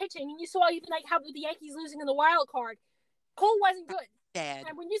is the pitching. And you saw even, how the Yankees losing in the wild card. Cole wasn't good. Bad.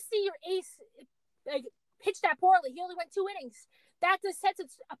 And when you see your ace, pitch that poorly, he only went 2 innings. That just sets a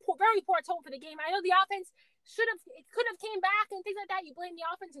very poor tone for the game. I know the offense could have came back and things like that. You blame the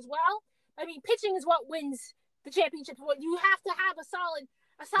offense as well. I mean, pitching is what wins the championships. What you have to have a solid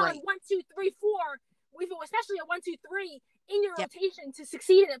 1, 2, 3, 4, especially a 1, 2, 3 in your rotation to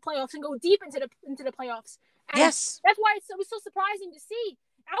succeed in the playoffs and go deep into the playoffs. And that's why it was so surprising to see.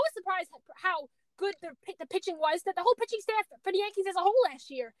 I was surprised how good the pitching was, that the whole pitching staff for the Yankees as a whole last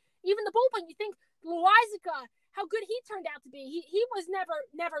year. Even the bullpen, you think Loizica, how good he turned out to be. He was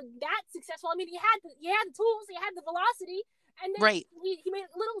never that successful. I mean, he had the tools, he had the velocity, and then he made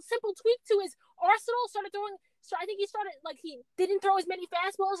a little simple tweak to his arsenal. Started throwing. So I think he he didn't throw as many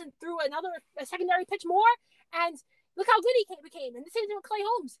fastballs and threw a secondary pitch more. And look how good he became. And the same thing with Clay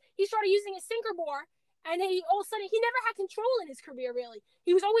Holmes. He started using his sinker more. And all of a sudden, he never had control in his career, really.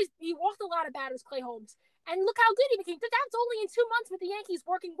 He walked a lot of batters, Clay Holmes. And look how good he became. That's only in 2 months with the Yankees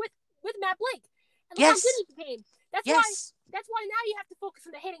working with Matt Blake. And look how good he became. That's why now you have to focus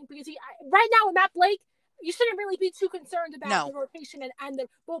on the hitting, because right now with Matt Blake, you shouldn't really be too concerned about the rotation and the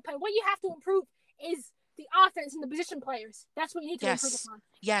bullpen. What you have to improve is the offense and the position players. That's what you need to improve Yes. upon.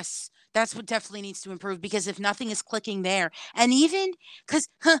 Yes. That's what definitely needs to improve, because if nothing is clicking there, and even because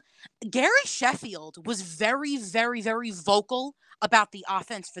Gary Sheffield was very, very, very vocal about the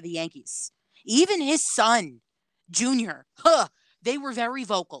offense for the Yankees. Even his son, Junior, they were very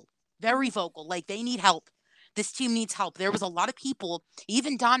vocal, very vocal. Like, they need help. This team needs help. There was a lot of people,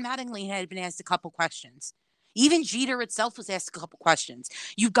 even Don Mattingly had been asked a couple questions. Even Jeter itself was asked a couple questions.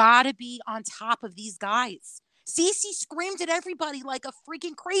 You got to be on top of these guys. Cece screamed at everybody like a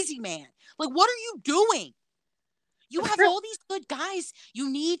freaking crazy man. Like, what are you doing? You have all these good guys. You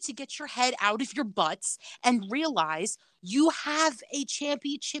need to get your head out of your butts and realize you have a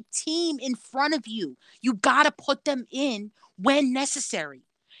championship team in front of you. You got to put them in when necessary.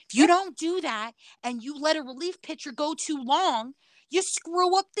 If you don't do that and you let a relief pitcher go too long, you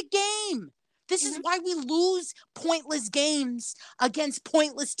screw up the game. This is why we lose pointless games against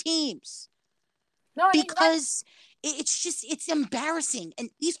pointless teams. No, Because it's embarrassing. And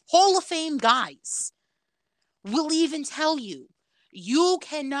these Hall of Fame guys will even tell you, you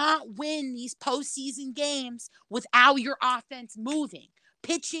cannot win these postseason games without your offense moving.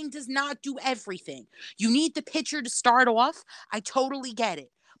 Pitching does not do everything. You need the pitcher to start off. I totally get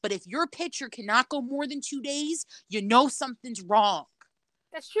it. But if your pitcher cannot go more than 2 days, you know something's wrong.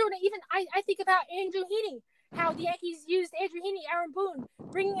 That's true. And even I think about Andrew Heaney, how the Yankees used Andrew Heaney, Aaron Boone,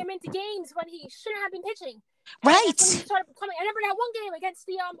 bringing him into games when he shouldn't have been pitching. And right. That's when he started coming. I remember that one game against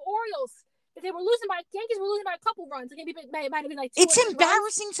the Orioles. They were losing by Yankees were losing by a couple runs. Like maybe it might have been like 2 It's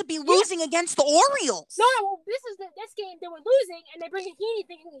embarrassing runs. to be losing against the Orioles. No. Well, this game they were losing, and they bring in Heaney,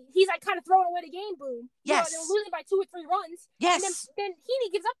 thinking he's like kind of throwing away the game. Boom. Yes. They were losing by 2 or 3 runs. Yes. And then Heaney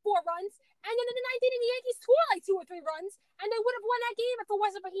gives up 4 runs, and then in the 9th inning, the Yankees score like 2 or 3 runs, and they would have won that game if it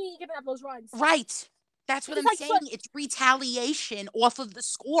wasn't for Heaney giving up those runs. Right. That's what I'm saying. It's retaliation off of the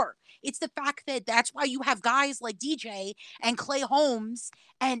score. It's the fact that that's why you have guys like DJ and Clay Holmes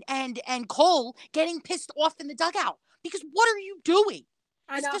and Cole getting pissed off in the dugout. Because what are you doing?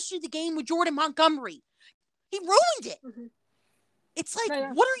 Especially the game with Jordan Montgomery. He ruined it. It's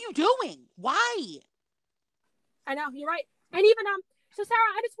like, what are you doing? Why? I know, you're right. And even so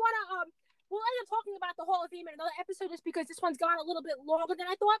Sarah, I just wanna we'll end up talking about the Hall of Fame in another episode, just because this one's gone a little bit longer than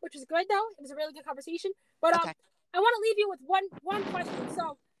I thought, which is good though. It was a really good conversation. But I want to leave you with one question.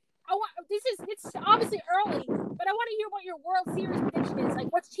 So it's obviously early, but I want to hear what your World Series prediction is.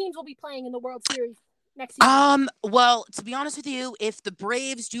 Like, what teams will be playing in the World Series next season? Well, to be honest with you, if the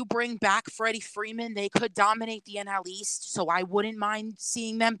Braves do bring back Freddie Freeman, they could dominate the NL East. So I wouldn't mind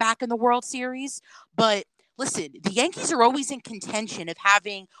seeing them back in the World Series. But listen, the Yankees are always in contention of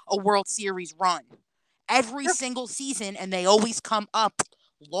having a World Series run every single season, and they always come up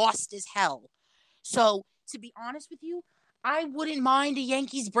lost as hell. So, to be honest with you, I wouldn't mind a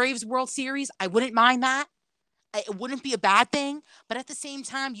Yankees-Braves World Series. I wouldn't mind that. It wouldn't be a bad thing. But at the same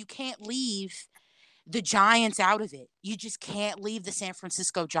time, you can't leave the Giants out of it. You just can't leave the San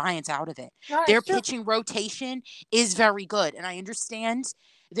Francisco Giants out of it. Their pitching rotation is very good. And I understand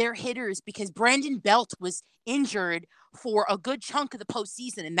their hitters, because Brandon Belt was injured for a good chunk of the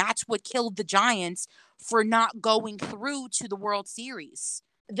postseason. And that's what killed the Giants for not going through to the World Series.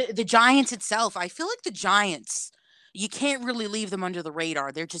 The Giants itself, I feel like the Giants, you can't really leave them under the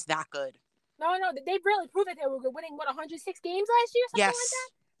radar. They're just that good. No, they've really proved that they were winning, 106 games last year? Something like that?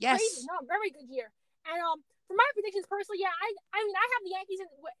 Yes. Crazy. No, very good year. And for my predictions personally, I mean, I have the Yankees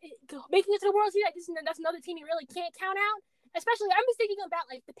making it to the World Series. That's another team you really can't count out. Especially, I'm just thinking about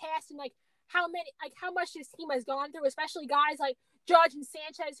like the past and like how much this team has gone through. Especially guys like Judge and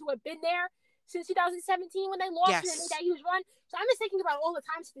Sanchez, who have been there since 2017 when they lost and they made that huge run. So I'm just thinking about all the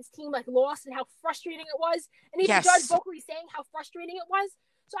times this team like lost and how frustrating it was, and even Judge vocally saying how frustrating it was.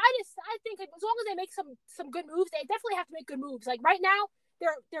 So I think as long as they make some good moves, they definitely have to make good moves. Like right now,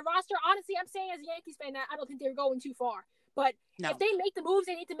 their roster, honestly, I'm saying as a Yankees fan, I don't think they're going too far. But if they make the moves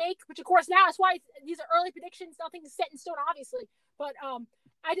they need to make, which of course now, that's why these are early predictions, nothing's set in stone, obviously. But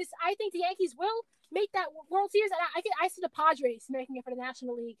I think the Yankees will make that World Series, and I see the Padres making it for the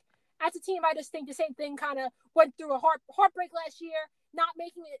National League. As a team, I just think the same thing kind of went through a heartbreak last year, not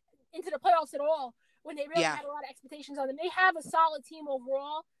making it into the playoffs at all when they really had a lot of expectations on them. They have a solid team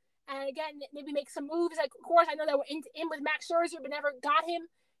overall. And again, maybe make some moves. Like, of course, I know they were in with Max Scherzer, but never got him.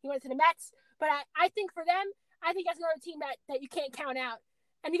 He went to the Mets. But I think for them, I think that's another team that you can't count out.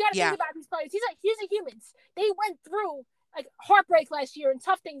 And you got to think about these players. These are humans. They went through like heartbreak last year and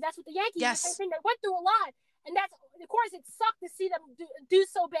tough things. That's what the Yankees they went through a lot. And that's, of course, it sucked to see them do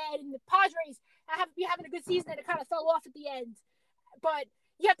so bad. And the Padres be having a good season, and it kind of fell off at the end. But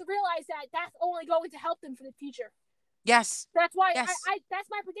you have to realize that that's only going to help them for the future. Yes. That's why Yes. that's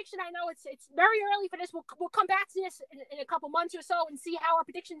my prediction. I know it's very early for this. We'll come back to this in a couple months or so and see how our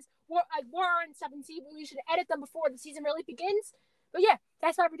predictions were and stuff, and see if we should edit them before the season really begins. But yeah,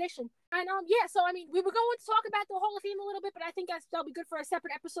 that's my prediction. And yeah, so I mean, we were going to talk about the Hall of Fame a little bit, but I think that'll be good for a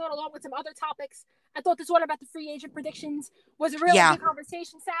separate episode along with some other topics. I thought this one about the free agent predictions was a really good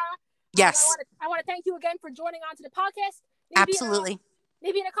conversation, Sarah. Yes. I want to thank you again for joining on to the podcast. Absolutely.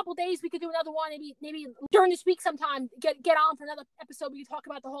 Maybe in a couple days we could do another one. Maybe during this week sometime get on for another episode. We can talk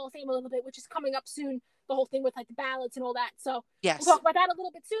about the Hall of Fame a little bit, which is coming up soon. The whole thing with like the ballots and all that. So yes, we'll talk about that a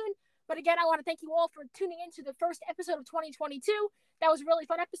little bit soon. But again, I want to thank you all for tuning into the first episode of 2022. That was a really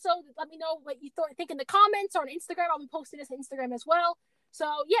fun episode. Let me know what you think in the comments or on Instagram. I'll be posting this on Instagram as well. So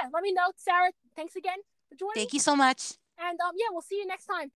yeah, let me know. Sarah, thanks again for joining. Thank you so much. And yeah, we'll see you next time.